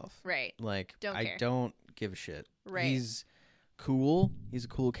himself. Right. Like, Don't I care. don't give a shit. Right. He's cool. He's a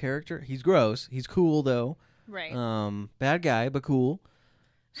cool character. He's gross. He's cool though. Right. Bad guy, but cool.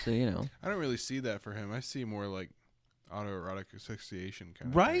 So I don't really see that for him. I see more like autoerotic asphyxiation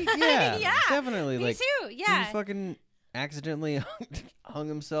kind of right? thing. Yeah, Yeah, definitely. Me like too. Yeah. he fucking accidentally hung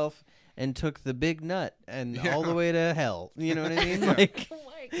himself and took the big nut and all the way to hell. You know what I mean? Like Oh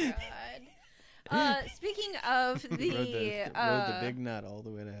my god. Speaking of rode the, rode the big nut all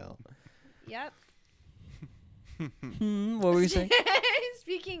the way to hell. Yep. What were you saying?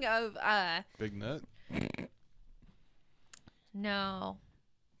 Speaking of Big nut. no.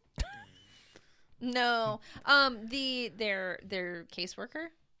 No. Their caseworker,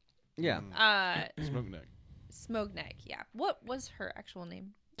 Yeah, Smoke neck. Smogneck. Yeah. What was her actual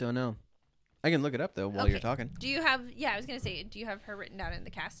name? don't know. I can look it up though while you're Okay. talking. Do you have? Yeah, I was gonna say, do you have her written down in the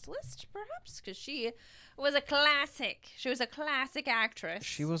cast list, perhaps? Because she was a classic. She was a classic actress.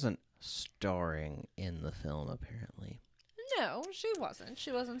 She wasn't starring in the film, apparently. No, she wasn't.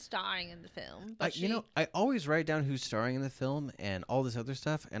 She wasn't starring in the film. But she, I always write down who's starring in the film and all this other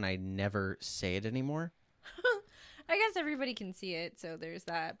stuff, and I never say it anymore. I guess everybody can see it, so there's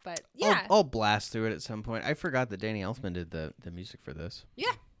that. But yeah, I'll blast through it at some point. I forgot that Danny Elfman did the music for this.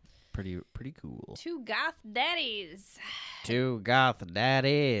 yeah. Pretty cool. Two goth daddies. Two goth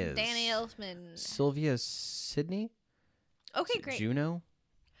daddies. Danny Elfman. Sylvia Sidney. Okay, great. Juno.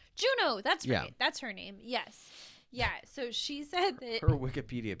 Juno, that's Yeah. right. That's her name. Yes. Yeah. So she said that. Her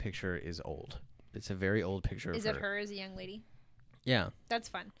Wikipedia picture is old. It's a very old picture Is of it her as a young lady? Yeah. That's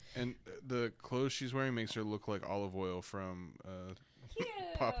fun. And the clothes she's wearing makes her look like olive oil from Yeah.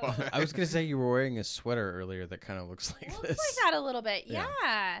 Popeye. I was gonna say you were wearing a sweater earlier that kind of looks like Looks this. like that a little bit. Yeah.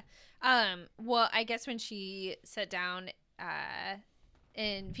 Yeah. Well, I guess when she sat down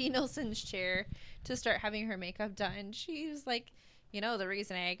in V. Nilsson's chair to start having her makeup done, she was like, the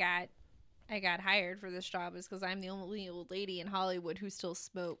reason I got hired for this job is because I'm the only old lady in Hollywood who still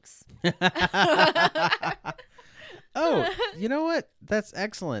smokes. Oh, you know what? That's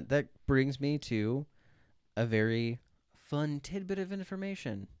excellent. That brings me to a very fun tidbit of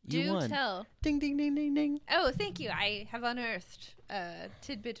information. You Do won. tell. Ding, ding, ding, ding, ding. Oh, thank you. I have unearthed a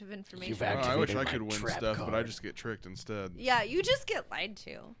tidbit of information. You've Oh, I wish activated I my could win trap stuff, but I card. just get tricked instead. Yeah, you just get lied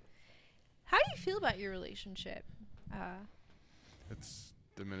to. How do you feel about your relationship? It's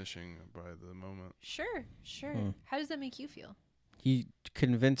diminishing by the moment. Sure. How does that make you feel? He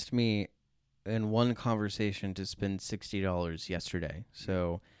convinced me in one conversation to spend $60 yesterday.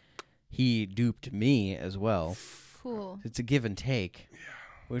 So he duped me as well. Cool. It's a give and take.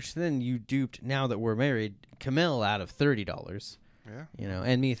 Which then you duped, now that we're married, Camille out of $30. Yeah.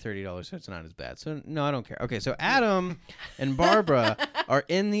 And me $30, so it's not as bad. So no, I don't care. Okay, so Adam and Barbara are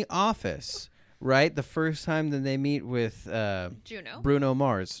in the office, right? The first time that they meet with Juno. Bruno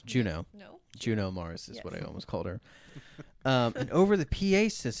Mars. Juno Mars is Yes. what I almost called her. And over the PA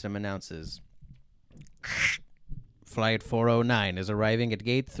system announces, Flight 409 is arriving at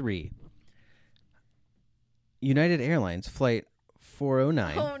Gate 3. United Airlines Flight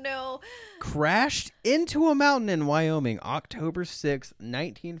 409 Oh no. crashed into a mountain in Wyoming October 6th,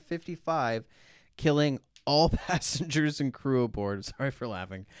 1955, killing all passengers and crew aboard. Sorry for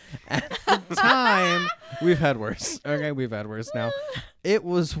laughing. At the time, we've had worse. Okay, we've had worse now. It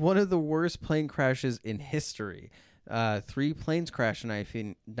was one of the worst plane crashes in history. 3 planes crashed in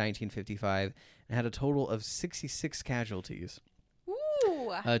 1955 and had a total of 66 casualties.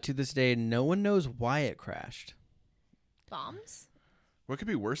 Ooh. To this day, no one knows why it crashed. Bombs? What could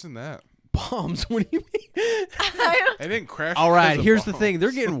be worse than that? Bombs? What do you mean? I I didn't crash. All right, because of here's the thing. They're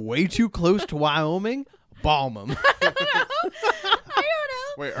bombs. getting way too close to Wyoming. Bomb them. don't know.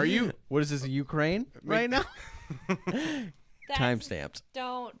 Wait, are you? What is this, Ukraine right now? That's- Timestamped.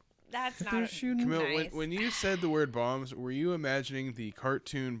 Don't. That's They're not shooting. Camille, nice. when you said the word bombs, were you imagining the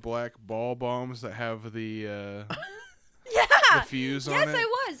cartoon black ball bombs that have the Yeah. the fuse Yes, on it? I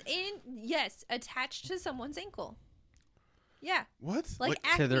was. Yes, attached to someone's ankle. Yeah, What? like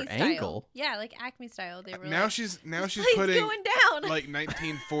Acme to their style. ankle? Yeah, like Acme style. They were now like, she's "This she's plane's putting going down. like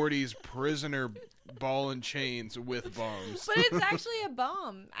 1940s prisoner ball and chains with bombs. But it's actually a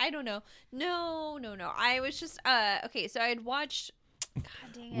bomb. I don't know. No. I was just okay. So I'd watched. God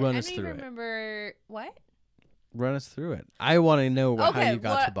dang it! Run I us don't through even it. remember what. Run us through it. I want to know how Okay, you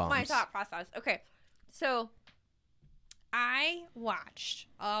got what to bombs. my thought process. Okay, so I watched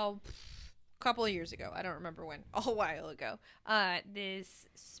a couple of years ago. I don't remember when. A while ago. This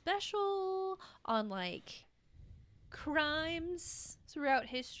special on like crimes throughout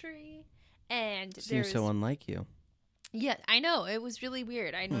history, and Seems there's so unlike you. yeah, I know it was really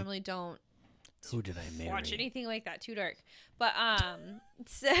weird. I normally don't Who did I marry? watch anything like that, too dark. But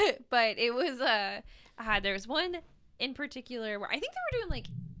but it was there was one in particular where I think they were doing like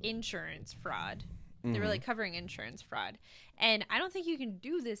insurance fraud. They were like covering insurance fraud. And I don't think you can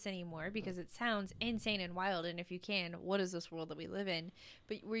do this anymore because it sounds insane and wild. And if you can, what is this world that we live in?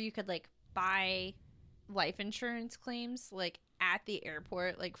 But where you could like buy life insurance claims like at the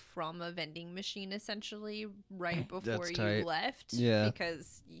airport, like from a vending machine, essentially right before you tight. left. Yeah.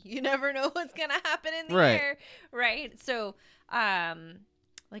 Because you never know what's gonna happen in the Right. air, right? So,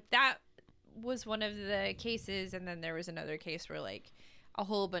 like that was one of the cases, and then there was another case where like a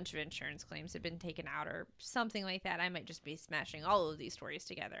whole bunch of insurance claims had been taken out or something like that. I might just be smashing all of these stories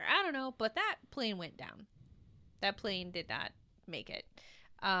together. I don't know, but that plane went down. That plane did not make it.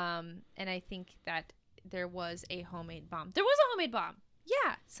 And I think that there was a homemade bomb. There was a homemade bomb.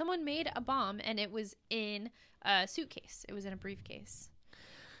 Yeah, someone made a bomb, and it was in a suitcase. It was in a briefcase.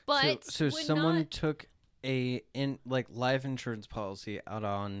 But so would someone not- took a life insurance policy out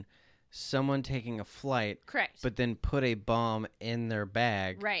on someone taking a flight, correct, but then put a bomb in their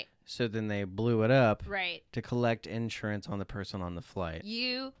bag. right, So then they blew it up right. to collect insurance on the person on the flight.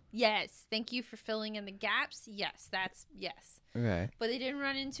 Yes. Thank you for filling in the gaps. Yes, yes. Okay. But they didn't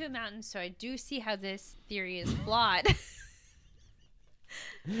run into a mountain, so I do see how this theory is flawed. But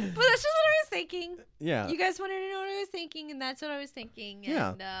that's just what I was thinking. Yeah. You guys wanted to know what I was thinking, and that's what I was thinking.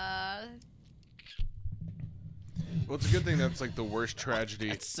 Yeah. And, Well, it's a good thing that's like the worst tragedy.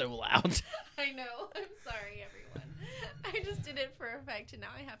 It's so loud. I know. I'm sorry, everyone. I just did it for effect, and now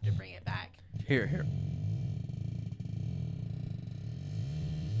I have to bring it back. Here.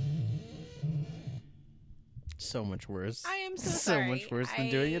 So much worse. I am so So sorry. much worse than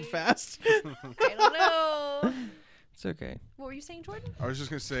doing it I- fast. I don't know. It's okay. What were you saying, Jordan? I was just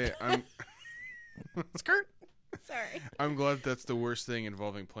gonna say Skirt. Sorry. I'm glad that's the worst thing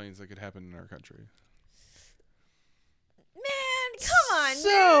involving planes that could happen in our country. Man, come on.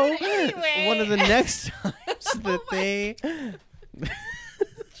 So, dude. Anyway. one of the next times that they.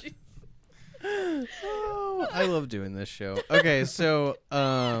 Oh, I love doing this show. Okay, so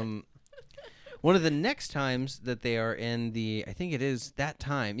one of the next times that they are in the, I think it is that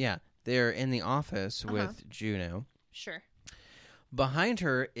time, yeah, they're in the office with Juno. Sure. Behind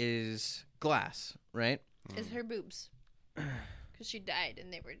her is glass, right? Is her boobs. Because she died,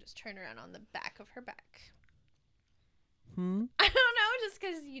 and they were just turned around on the back of her back. Hmm. I don't know, just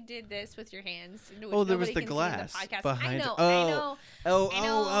because you did this with your hands. Which Oh, there was nobody the can see in glass podcast. behind. I know, Oh, I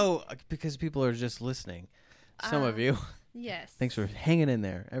know. oh, because people are just listening. Some of you. Yes. Thanks for hanging in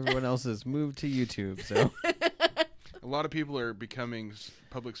there. Everyone else has moved to YouTube, so A lot of people are becoming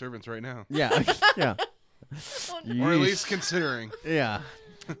public servants right now, yeah, yeah, Oh, no. or at Yeesh. least considering. yeah.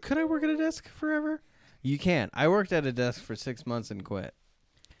 Could I work at a desk forever? You can't. I worked at a desk for 6 months and quit.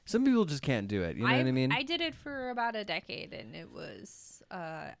 Some people just can't do it. You know what I mean? I did it for about a decade, and it was.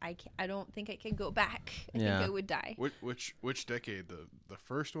 I don't think I can go back. I Yeah. think I would die. Which decade? The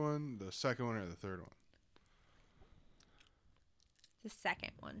first one, the second one, or the third one? The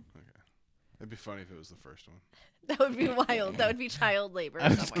second one. It'd be funny if it was the first one. That would be wild. That would be child labor. I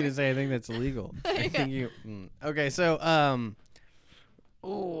was somewhere. gonna say I think that's illegal. I think you. Okay, so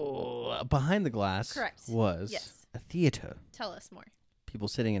behind the glass Correct. was Yes. a theater. Tell us more. People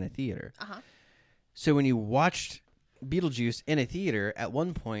sitting in a theater. Uh huh. So when you watched Beetlejuice in a theater, at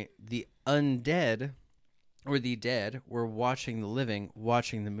one point the undead or the dead were watching the living,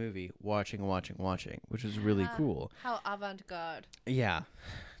 watching the movie, watching, which was really cool. How avant-garde. Yeah.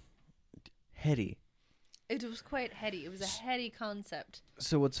 Heady. It was quite heady. It was a heady concept.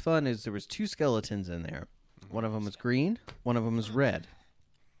 So what's fun is there was 2 skeletons in there. One of them was green, one of them was red.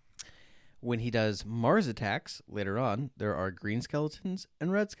 When he does Mars attacks later on, there are green skeletons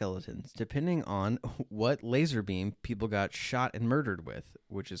and red skeletons, depending on what laser beam people got shot and murdered with,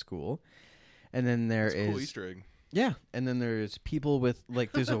 which is cool. And then there That's a is cool Easter egg. yeah, and then there's people with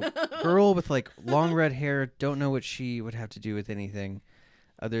like there's a girl with like long red hair. Don't know what she would have to do with anything,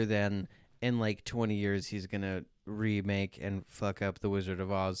 other than in like 20 years he's gonna remake and fuck up the Wizard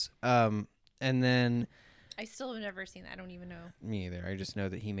of Oz. And then I still have never seen that. I don't even know. me either. I just know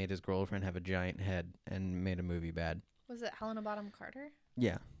that he made his girlfriend have a giant head and made a movie bad. Was it Helena Bonham Carter?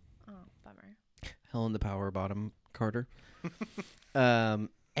 Yeah, Oh, bummer. Helen the Power Bottom Carter. And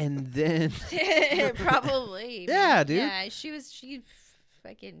then Probably. Yeah, dude. Yeah, she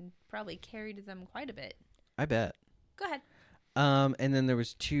fucking probably carried them quite a bit. I bet. Go ahead. And then there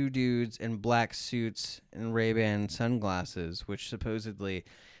was 2 dudes in black suits and Ray-Ban sunglasses, which supposedly...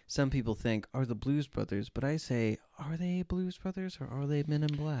 some people think are the Blues Brothers, but I say, are they Blues Brothers or are they Men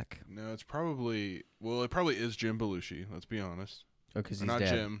in Black? No, it probably is Jim Belushi. Let's be honest. Oh, because Or he's not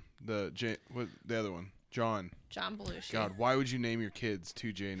dead. Jim. What the other one? John. John Belushi. God, why would you name your kids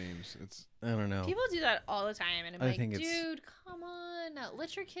 2 J names? It's I don't know. People do that all the time, and I'm I like, think it's- dude, come on,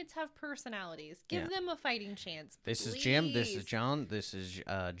 let your kids have personalities. Give Yeah. them a fighting chance. This is Jim. This is please. John. This is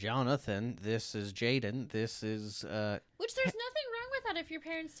Jonathan. This is Jaden. This is Which there's nothing wrong with that if your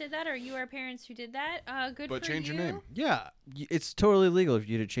parents did that or you are parents who did that. Good but for change you. your name. yeah. It's totally legal for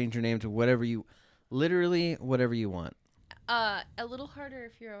you to change your name to whatever you want. A little harder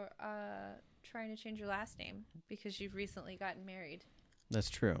if you're trying to change your last name because you've recently gotten married. That's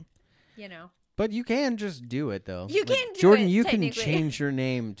true. You know. But you can just do it though. You can do Jordan, it, you can technically. change your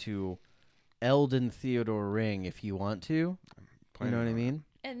name to Eldon Theodore Ring if you want to. You Planning know what I on it. mean?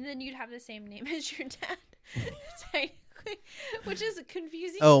 And then you'd have the same name as your dad. Technically, which is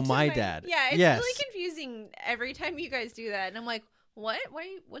confusing. Oh, to my dad. Yeah, it's Yes. really confusing every time you guys do that. And I'm like, what?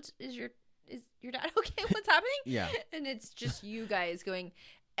 Why? Is your dad okay? What's happening? Yeah. And it's just you guys going,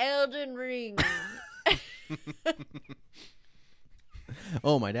 Elden Ring.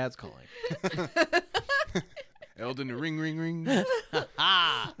 Oh, my dad's calling. Eldon, ring, ring, ring.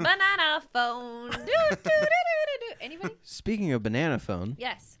 Banana phone. Do, do, do, do, do, do. Anybody? Speaking of banana phone,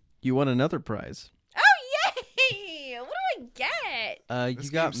 Yes. you won another prize. Oh, yay! What do I get? You This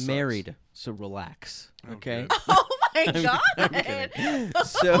got game sucks. married, so relax. Oh, Okay. good. Oh my god! I'm kidding.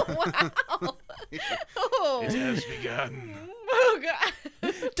 So, Wow. Oh. It has begun. Oh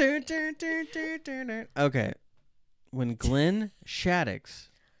god. Dun, dun, dun, dun, dun, dun. Okay. When Glenn Shaddix,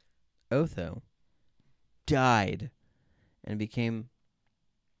 Otho, died and became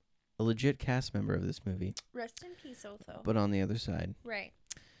a legit cast member of this movie, Rest in peace, Otho. but on the other side, Right.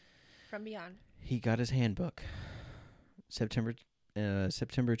 From beyond. he got his handbook. September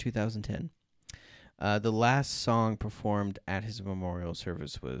 2010. The last song performed at his memorial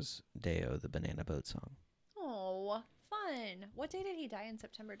service was Deo, the Banana Boat song. Oh, fun. What day did he die in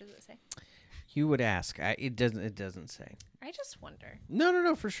September? Does it say? You would ask. It doesn't say. I just wonder.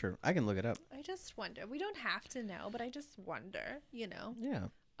 No, for sure. I can look it up. I just wonder. We don't have to know, but I just wonder. You know, Yeah.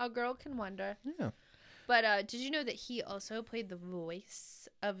 a girl can wonder. Yeah. But did you know that he also played the voice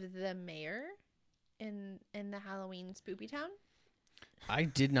of the mayor in the Halloween Spoopy Town? I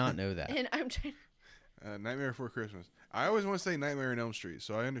did not know that. And I'm trying. Nightmare Before Christmas. I always want to say Nightmare on Elm Street,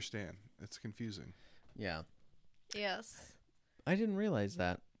 so I understand. It's confusing. Yeah. Yes. I didn't realize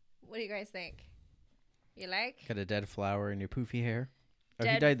that. What do you guys think? You like? Got a dead flower in your poofy hair. Oh, he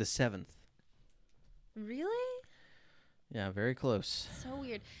Dead- died the 7th. Really? Yeah, very close. So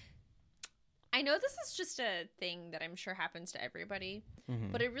weird. I know this is just a thing that I'm sure happens to everybody,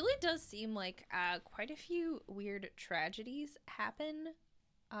 Mhm. but it really does seem like quite a few weird tragedies happen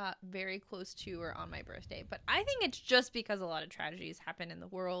very close to or on my birthday. But I think it's just because a lot of tragedies happen in the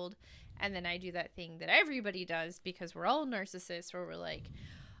world, and then I do that thing that everybody does because we're all narcissists, where we're like,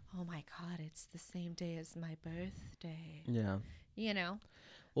 oh my god, it's the same day as my birthday. Yeah. You know?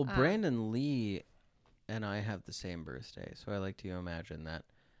 Well, Brandon Lee and I have the same birthday, so I like to imagine that.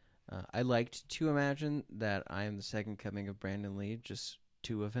 I liked to imagine that I am the second coming of Brandon Lee, just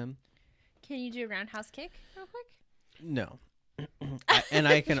 2 of him. Can you do a roundhouse kick real quick? No. And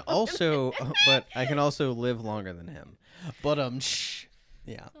I can also, but I can also live longer than him. But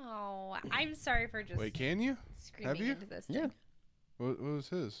yeah. Oh, I'm sorry for just Wait, can you? screaming have you? into this Yeah. thing. What was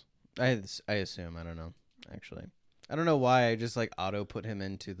his? I assume. I don't know. Actually, I don't know why I just like auto put him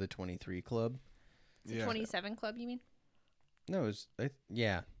into the 23 club. It's a 27 club, you mean? No,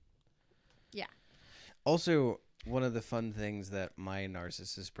 yeah. Yeah. Also, one of the fun things that my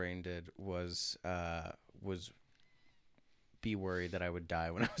narcissist brain did was be worried that I would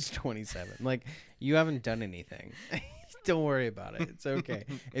die when I was 27. Like, you haven't done anything. Don't worry about it. It's okay.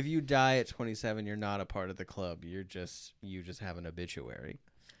 If you die at 27, you're not a part of the club. You just have an obituary.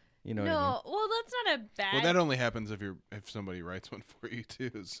 You know what I mean? No, well, that's not a bad. Well, that only happens if somebody writes one for you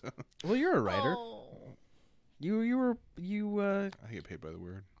too. So Well, you're a writer. Oh, You were I get paid by the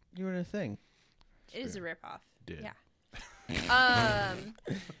word. you were in a thing. it is a ripoff. Did. Yeah.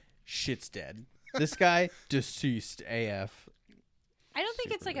 Shit's dead. This guy deceased AF. I don't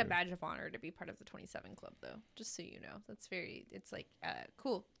think it's Super like a nerd. badge of honor to be part of the 27 club, though. Just so you know, it's like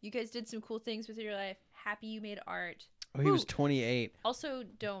cool. You guys did some cool things with your life. Happy you made art. Oh, he was Ooh. 28. Also,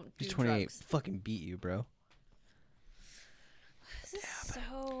 don't do He's 28. drugs. Fucking beat you, bro. This is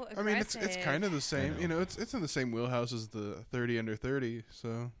so aggressive. I mean, it's kind of the same. know. You know, it's in the same wheelhouse as the 30 under 30.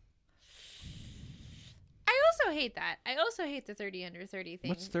 So I also hate that. I also hate the 30 under 30 thing.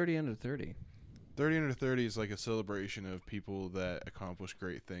 What's 30 under 30? 30 under 30 is like a celebration of people that accomplish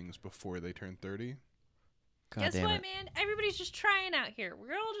great things before they turn 30. God Guess damn what, it. man? Everybody's just trying out here.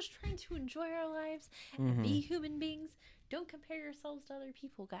 We're all just trying to enjoy our lives and Mm-hmm. be human beings. Don't compare yourselves to other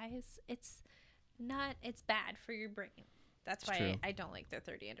people, guys. It's bad for your brain. That's why true. I don't like the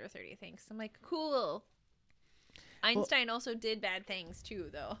 30 under 30 things. I'm like, cool. Einstein also did bad things too,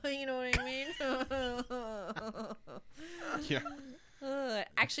 though. You know what I mean? Yeah.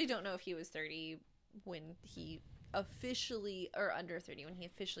 Actually, don't know if he was 30 when he officially, or under 30 when he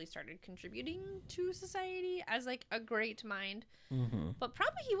officially started contributing to society as like a great mind. Mm-hmm. But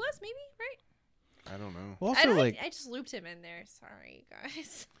probably he was, maybe, right? I don't know. Well, I, also, like, I just looped him in there. Sorry,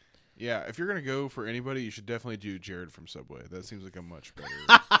 guys. Yeah, if you're going to go for anybody, you should definitely do Jared from Subway. That seems like a much better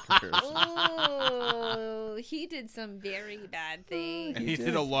comparison. Oh, he did some very bad things. And he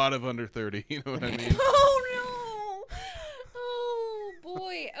did a lot of under 30, you know what I mean? Oh no! Oh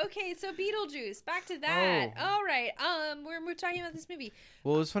boy. Okay, so Beetlejuice. Back to that. Oh. All right. We're talking about this movie.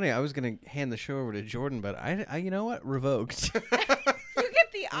 well, it was funny. I was gonna hand the show over to Jordan, but I you know what? Revoked. You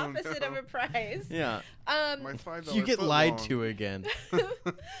get the Oh, opposite no. of a prize. yeah. My $5 You get foot lied long. to again.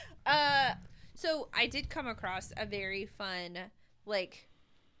 So I did come across a very fun, like,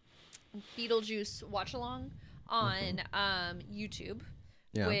 Beetlejuice watch along on YouTube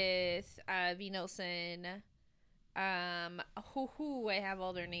Yeah. with V. Nelson. I have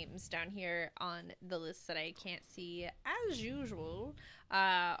all their names down here on the list that I can't see as usual.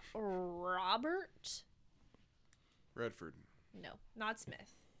 Robert, Redford, no, not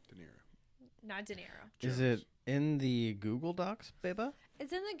Smith, De Niro. not De Niro. Is it in the Google Docs, Beba?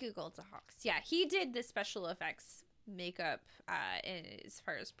 It's in the Google Docs. Yeah, he did the special effects makeup as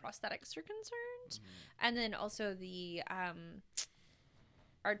far as prosthetics are concerned, and then also the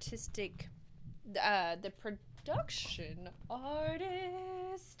artistic, the production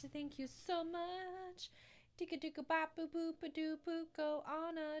artist. Thank you so much. Dicka dicka bop boop boop a doop boop. Go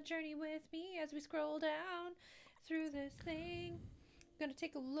on a journey with me as we scroll down through this thing. Gonna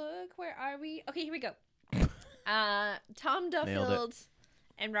take a look. Where are we? Okay, here we go. Tom Duffield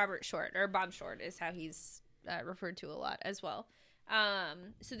and Robert Short, or Bob Short is how he's referred to a lot as well.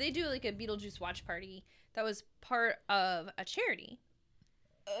 So they do like a Beetlejuice watch party that was part of a charity.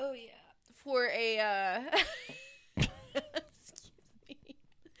 Oh yeah, for a excuse me,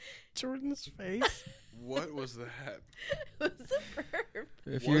 Jordan's face. What was that? it was a burp.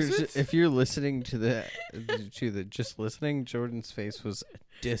 If Was you're it? if you're listening to the just listening, Jordan's face was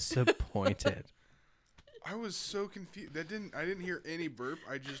disappointed. I was so confused. I didn't hear any burp.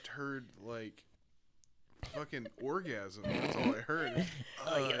 I just heard like fucking orgasm. That's all I heard.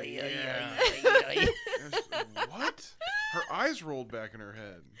 Yeah. What? Her eyes rolled back in her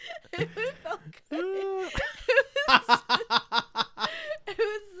head. It felt good. It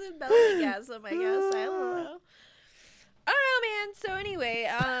was a bellygasm, I guess. I don't know. I don't know, man. So anyway,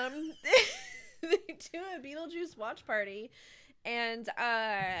 they do a Beetlejuice watch party, and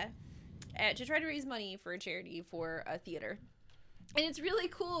to try to raise money for a charity for a theater, and it's really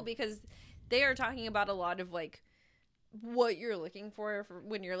cool because they are talking about a lot of like what you're looking for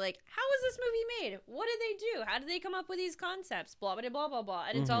when you're like, how was this movie made? What did they do? How did they come up with these concepts? Blah, blah, blah, blah, blah.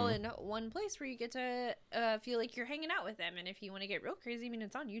 And it's all in one place where you get to feel like you're hanging out with them. And if you want to get real crazy, I mean,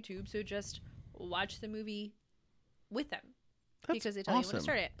 it's on YouTube. So just watch the movie with them. Because they tell you when to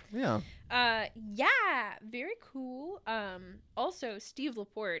start it. Yeah. Yeah, very cool. Also, Steve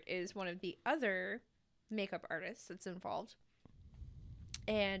Laporte is one of the other makeup artists that's involved.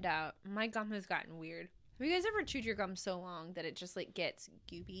 And my gum has gotten weird. Have you guys ever chewed your gum so long that it just like gets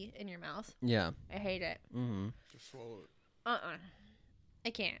goopy in your mouth? Yeah. I hate it. Mm-hmm. Just swallow it. I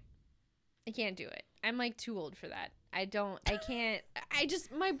can't do it. I'm like too old for that. I can't.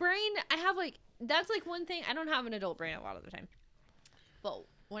 My brain, I have like, that's like one thing. I don't have an adult brain a lot of the time. But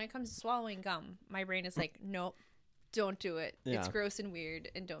when it comes to swallowing gum, my brain is like, nope, don't do it. Yeah. It's gross and weird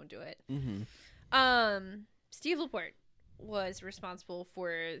and don't do it. Mm-hmm. Steve Laporte was responsible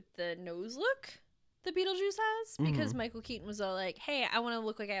for the nose look the Beetlejuice has because Michael Keaton was all like, hey, I want to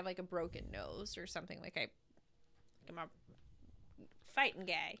look like I have like a broken nose or something, like I'm a fighting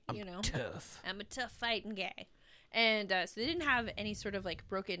guy, you know. Tough. I'm a tough fighting guy. And so they didn't have any sort of like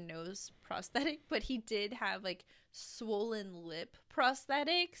broken nose prosthetic, but he did have like swollen lip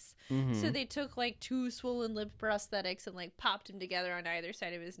prosthetics. So they took like 2 swollen lip prosthetics and like popped them together on either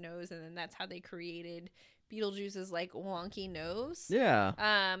side of his nose, and then that's how they created Beetlejuice's like wonky nose. Yeah.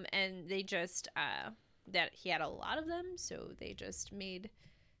 And they just that he had a lot of them, so they just made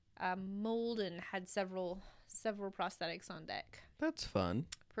a mold and had several prosthetics on deck. That's fun.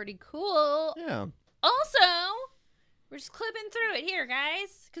 Pretty cool. Yeah. Also, We're just clipping through it here,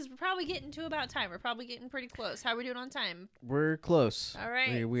 guys, because we're probably getting to about time. We're probably getting pretty close. How are we doing on time? We're close. All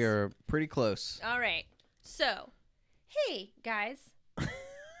right. We are pretty close. All right. So, hey, guys,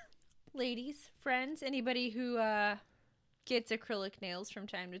 ladies, friends, anybody who gets acrylic nails from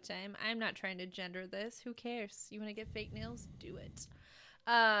time to time. I'm not trying to gender this. Who cares? You want to get fake nails? Do it.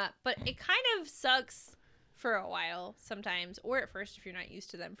 But it kind of sucks for a while sometimes, or at first if you're not used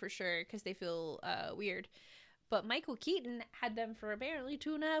to them for sure, because they feel weird. But Michael Keaton had them for apparently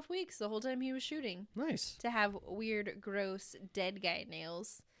 2.5 weeks the whole time he was shooting. Nice. To have weird, gross, dead guy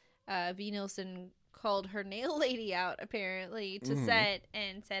nails. V. Nielsen called her nail lady out apparently to set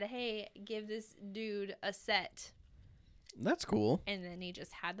and said, hey, give this dude a set. That's cool. And then he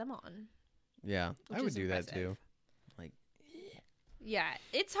just had them on. Yeah, Which I would is do that impressive. too. Like, Yeah,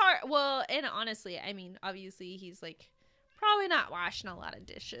 it's hard. Well, and honestly, I mean, obviously he's like probably not washing a lot of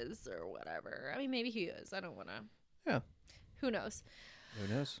dishes or whatever. I mean, maybe he is. I don't want to. Yeah. Who knows?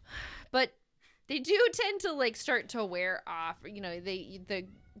 who knows? But they do tend to like start to wear off. You know, the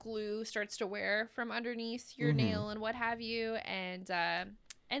glue starts to wear from underneath your nail and what have you, and they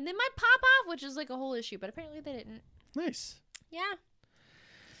might pop off, which is like a whole issue. But apparently they didn't. Nice. Yeah,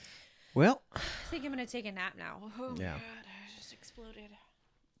 Well, I think I'm gonna take a nap now. Oh Yeah. my god, I just exploded.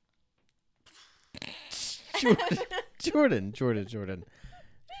 Jordan.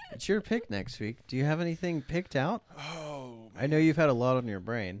 It's your pick next week. Do you have anything picked out? Oh, I know you've had a lot on your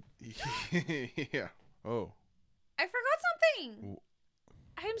brain. yeah. Oh, I forgot something.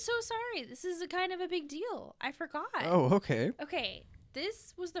 I'm so sorry. This is a kind of a big deal. I forgot. Oh, okay. Okay,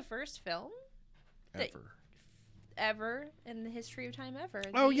 this was the first film That- ever. ever in the history of time ever.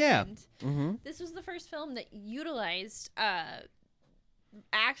 Oh, The yeah. end. Mm-hmm. This was the first film that utilized,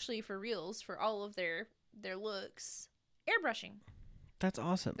 actually for reals, for all of their looks, airbrushing. That's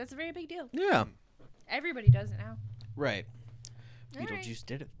awesome. That's a very big deal. Yeah. Everybody does it now. Right. All right. Beetlejuice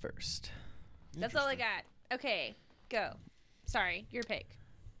did it first. That's all I got. Okay, go. Sorry, your pick.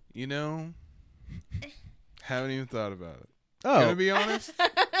 You know, haven't even thought about it. Oh, Gonna be honest,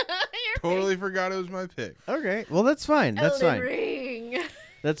 Your totally forgot it was my pick. okay. Well, that's fine. pick. That's Elden fine. Ring.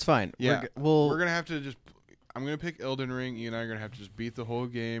 That's fine. Yeah, We'll. We're gonna have to just. I'm gonna pick Elden Ring. You and I are gonna have to just beat the whole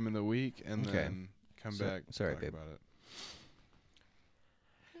game in the week and Okay. then come back. And sorry, talk babe. about it.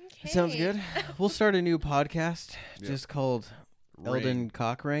 Sounds Okay. good. We'll start a new podcast Yeah. just called Elden Ring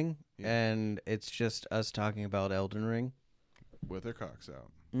Cock Ring, Yeah. and it's just us talking about Elden Ring. with their cocks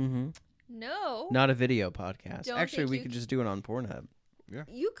out. Mm-hmm. No. Not a video podcast. Don't Actually, think we you could c- just do it on Pornhub. You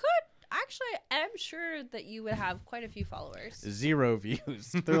could. Actually, I'm sure that you would have quite a few followers. 0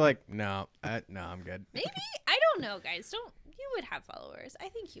 views. They're like, no, I'm good. Maybe? I don't know, guys. You would have followers. I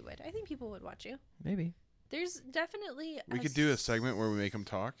think you would. I think people would watch you. Maybe. There's definitely We could do a segment where we make them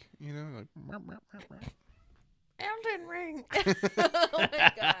talk. You know, like. Elden Ring. Oh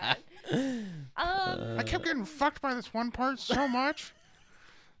my god. I kept getting fucked by this one part so much.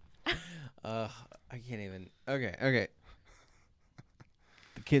 I can't even. Okay.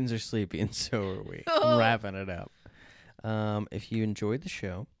 The kids are sleepy, and so are we. I'm wrapping it up. If you enjoyed the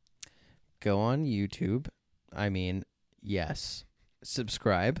show, go on YouTube. I mean, yes.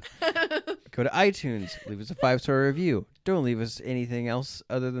 Subscribe. Go to iTunes. Leave us a 5-star review. Don't leave us anything else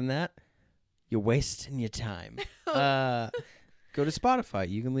other than that. You're wasting your time. Go to Spotify.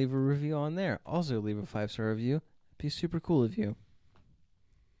 You can leave a review on there. Also, leave a 5-star review. Be super cool of you.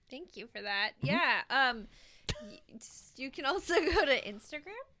 Thank you for that. Yeah. You can also go to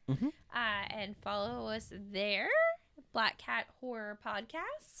Instagram and follow us there. Black Cat Horror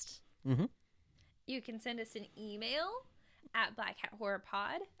Podcast. Mm-hmm. You can send us an email at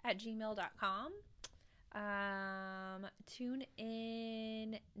blackcathorrorpod@gmail.com. Tune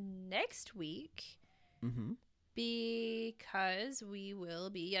in next week Mm-hmm. because we will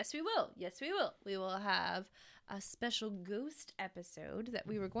be, we will have a special ghost episode that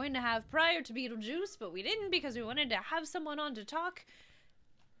we were going to have prior to Beetlejuice, but we didn't because we wanted to have someone on to talk.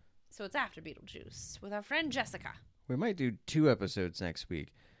 So it's after Beetlejuice with our friend Jessica. We might do 2 episodes next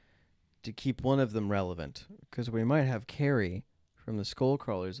week to keep one of them relevant, because we might have Carrie from the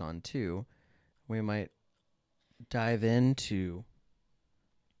Skullcrawlers on too. We might dive into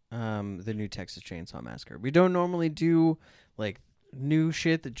the new Texas Chainsaw Massacre. We don't normally do like new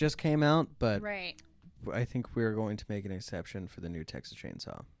shit that just came out, but Right. I think we're going to make an exception for the new Texas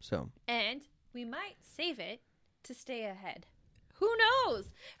Chainsaw. So And we might save it to stay ahead. Who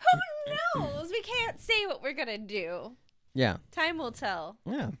knows? Who knows? We can't say what we're going to do. yeah, Time will tell.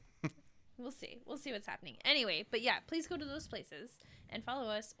 yeah. We'll see. We'll see what's happening. Anyway, but yeah, please go to those places and follow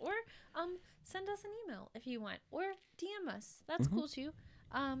us, or send us an email if you want, or DM us. That's cool too.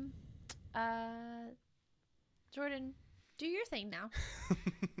 I Jordan, do your thing now.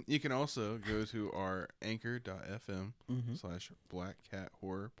 You can also go to our anchor.fm / Black Cat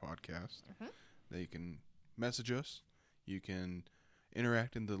Horror Podcast. There you can message us. You can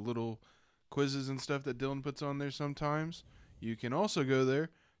interact in the little quizzes and stuff that Dylan puts on there sometimes. You can also go there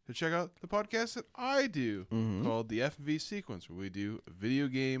to check out the podcast that I do called the FV Sequence, where we do video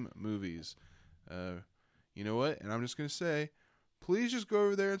game movies. You know what? And I'm just going to say, please just go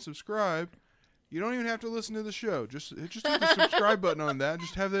over there and subscribe. You don't even have to listen to the show. Just hit the subscribe button on that and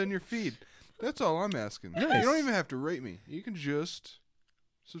just have that in your feed. That's all I'm asking. Nice. You don't even have to rate me. You can just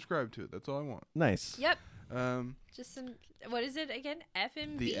subscribe to it. That's all I want. Nice. Yep. Um, Just some. What is it again?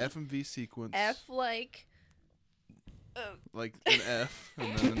 FMV. the FMV Sequence. F like. Like an F,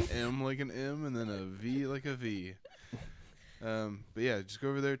 and then an M like an M, and then a V like a V. But yeah, just go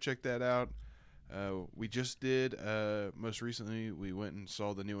over there, check that out. We just did, most recently, we went and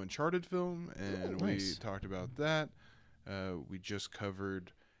saw the new Uncharted film, and we nice. talked about that. We just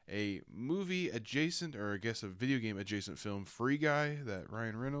covered a movie adjacent, or I guess a video game adjacent film, Free Guy, that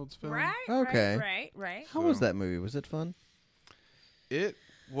Ryan Reynolds film. Right. Okay. Right. How was that movie? Was it fun? It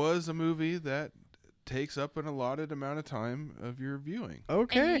was a movie that takes up an allotted amount of time of your viewing.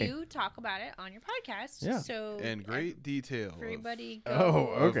 Okay. And you talk about it on your podcast. Yeah. So And great detail everybody go. Oh,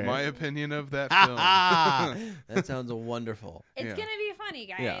 of okay. my opinion of that film. That sounds wonderful. It's Yeah. gonna be funny,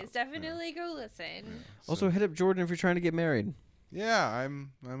 guys. Yeah. Definitely go listen. Also, hit up Jordan if you're trying to get married. Yeah,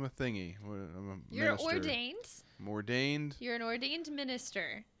 I'm a thingy. I'm a You're minister. ordained. I'm ordained. You're an ordained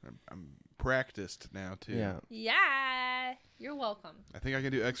minister. I'm practiced now too. Yeah. Yeah. You're welcome. I think I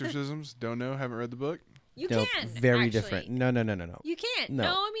can do exorcisms. Don't know. Haven't read the book. You No, can. very actually. different. No. You can't. No. No,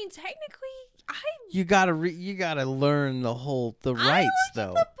 I mean technically, You gotta you gotta learn the I rights looked though.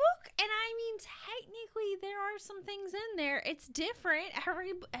 at the book, and I mean technically there are some things in there. It's different.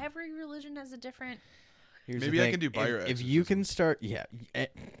 Every religion has a different. Here's Maybe the I thing. can do If you can start, yeah.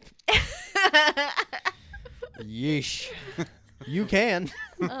 Yeesh. You can.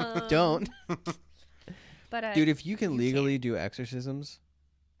 Don't. But Dude, if you can you legally do exorcisms,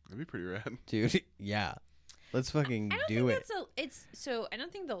 That'd be pretty rad. dude, yeah. Let's fucking I don't do think it. it's so. I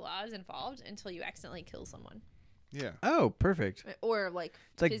don't think the law is involved until you accidentally kill someone Yeah. Oh, perfect. or like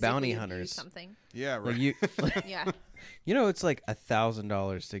It's like physically bounty abuse hunters. something. Yeah. Right. Like you, Yeah. you know, it's like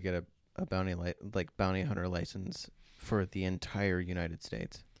 $1,000 to get a bounty hunter license for the entire United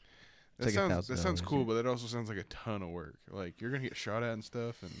States. that like sounds $1,000, cool, yeah. but that also sounds like a ton of work. Like you're gonna get shot at and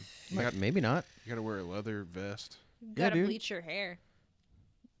stuff, and you Like, maybe not. gotta wear a leather vest. You Yeah, gotta dude. bleach your hair.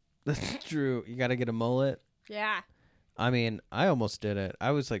 That's true. You got to get a mullet. Yeah. I mean, I almost did it. I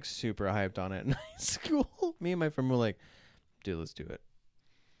was like super hyped on it in high school. Me and my friend were like, dude, let's do it.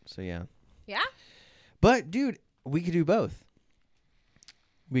 So yeah. Yeah. But dude, we could do both.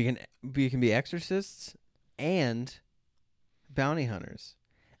 We can be exorcists and bounty hunters.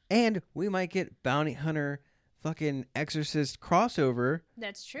 And we might get bounty hunter fucking exorcist crossover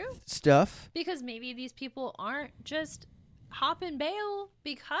That's true. stuff. Because maybe these people aren't just hopping bail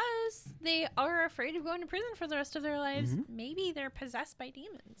because they are afraid of going to prison for the rest of their lives. Mm-hmm. Maybe they're possessed by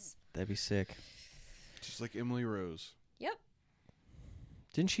demons. That'd be sick. Just like Emily Rose. Yep.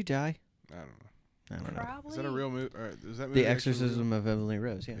 Didn't she die? I don't know. I don't know. Probably. Is that a real movie? Is that movie The actually Exorcism of Emily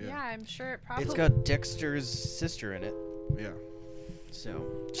Rose, yeah. Yeah, I'm sure it probably. It's got Dexter's sister in it. real? Yeah.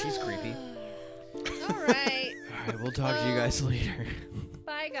 So she's creepy. All right. All right, we'll talk to you guys later.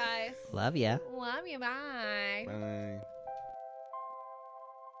 Bye, guys. Love ya. Love you. Bye. Bye.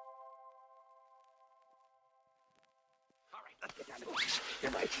 All right, let's get down to business.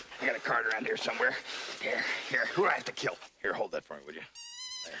 Here, Mike. I got a card around here somewhere. Here. Who do I have to kill? Here, hold that for me, would you?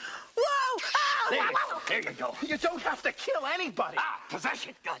 Whoa! Ow! There you go. You don't have to kill anybody. Ah,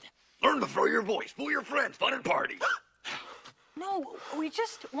 possession. Good. Learn to throw your voice. Fool your friends. Fun at parties. No, we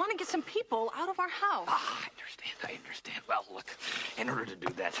just want to get some people out of our house. Ah, I understand. Well, look, in order to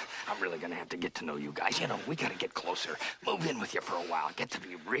do that, I'm really gonna have to get to know you guys. You know, we gotta get closer. Move in with you for a while. Get to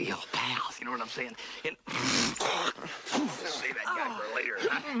be real pals. You know what I'm saying? And save that guy for later,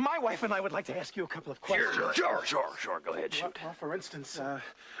 huh? My wife and I would like to ask you a couple of questions. Sure. Go ahead, shoot. Well, for instance,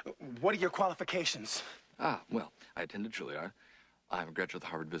 what are your qualifications? Well, I attended Juilliard. I'm a graduate of the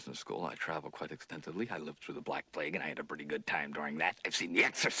Harvard Business School. I travel quite extensively. I lived through the Black Plague, and I had a pretty good time during that. I've seen The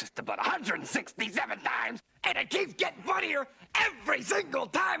Exorcist about 167 times, and it keeps getting funnier every single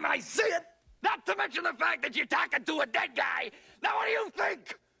time I see it. Not to mention the fact that you're talking to a dead guy. Now, what do you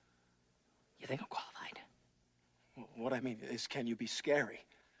think? You think I'm qualified? What I mean is, can you be scary?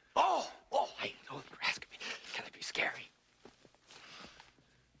 Oh, I know you're asking me. Can it be scary?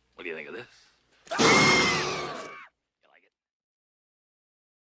 What do you think of this?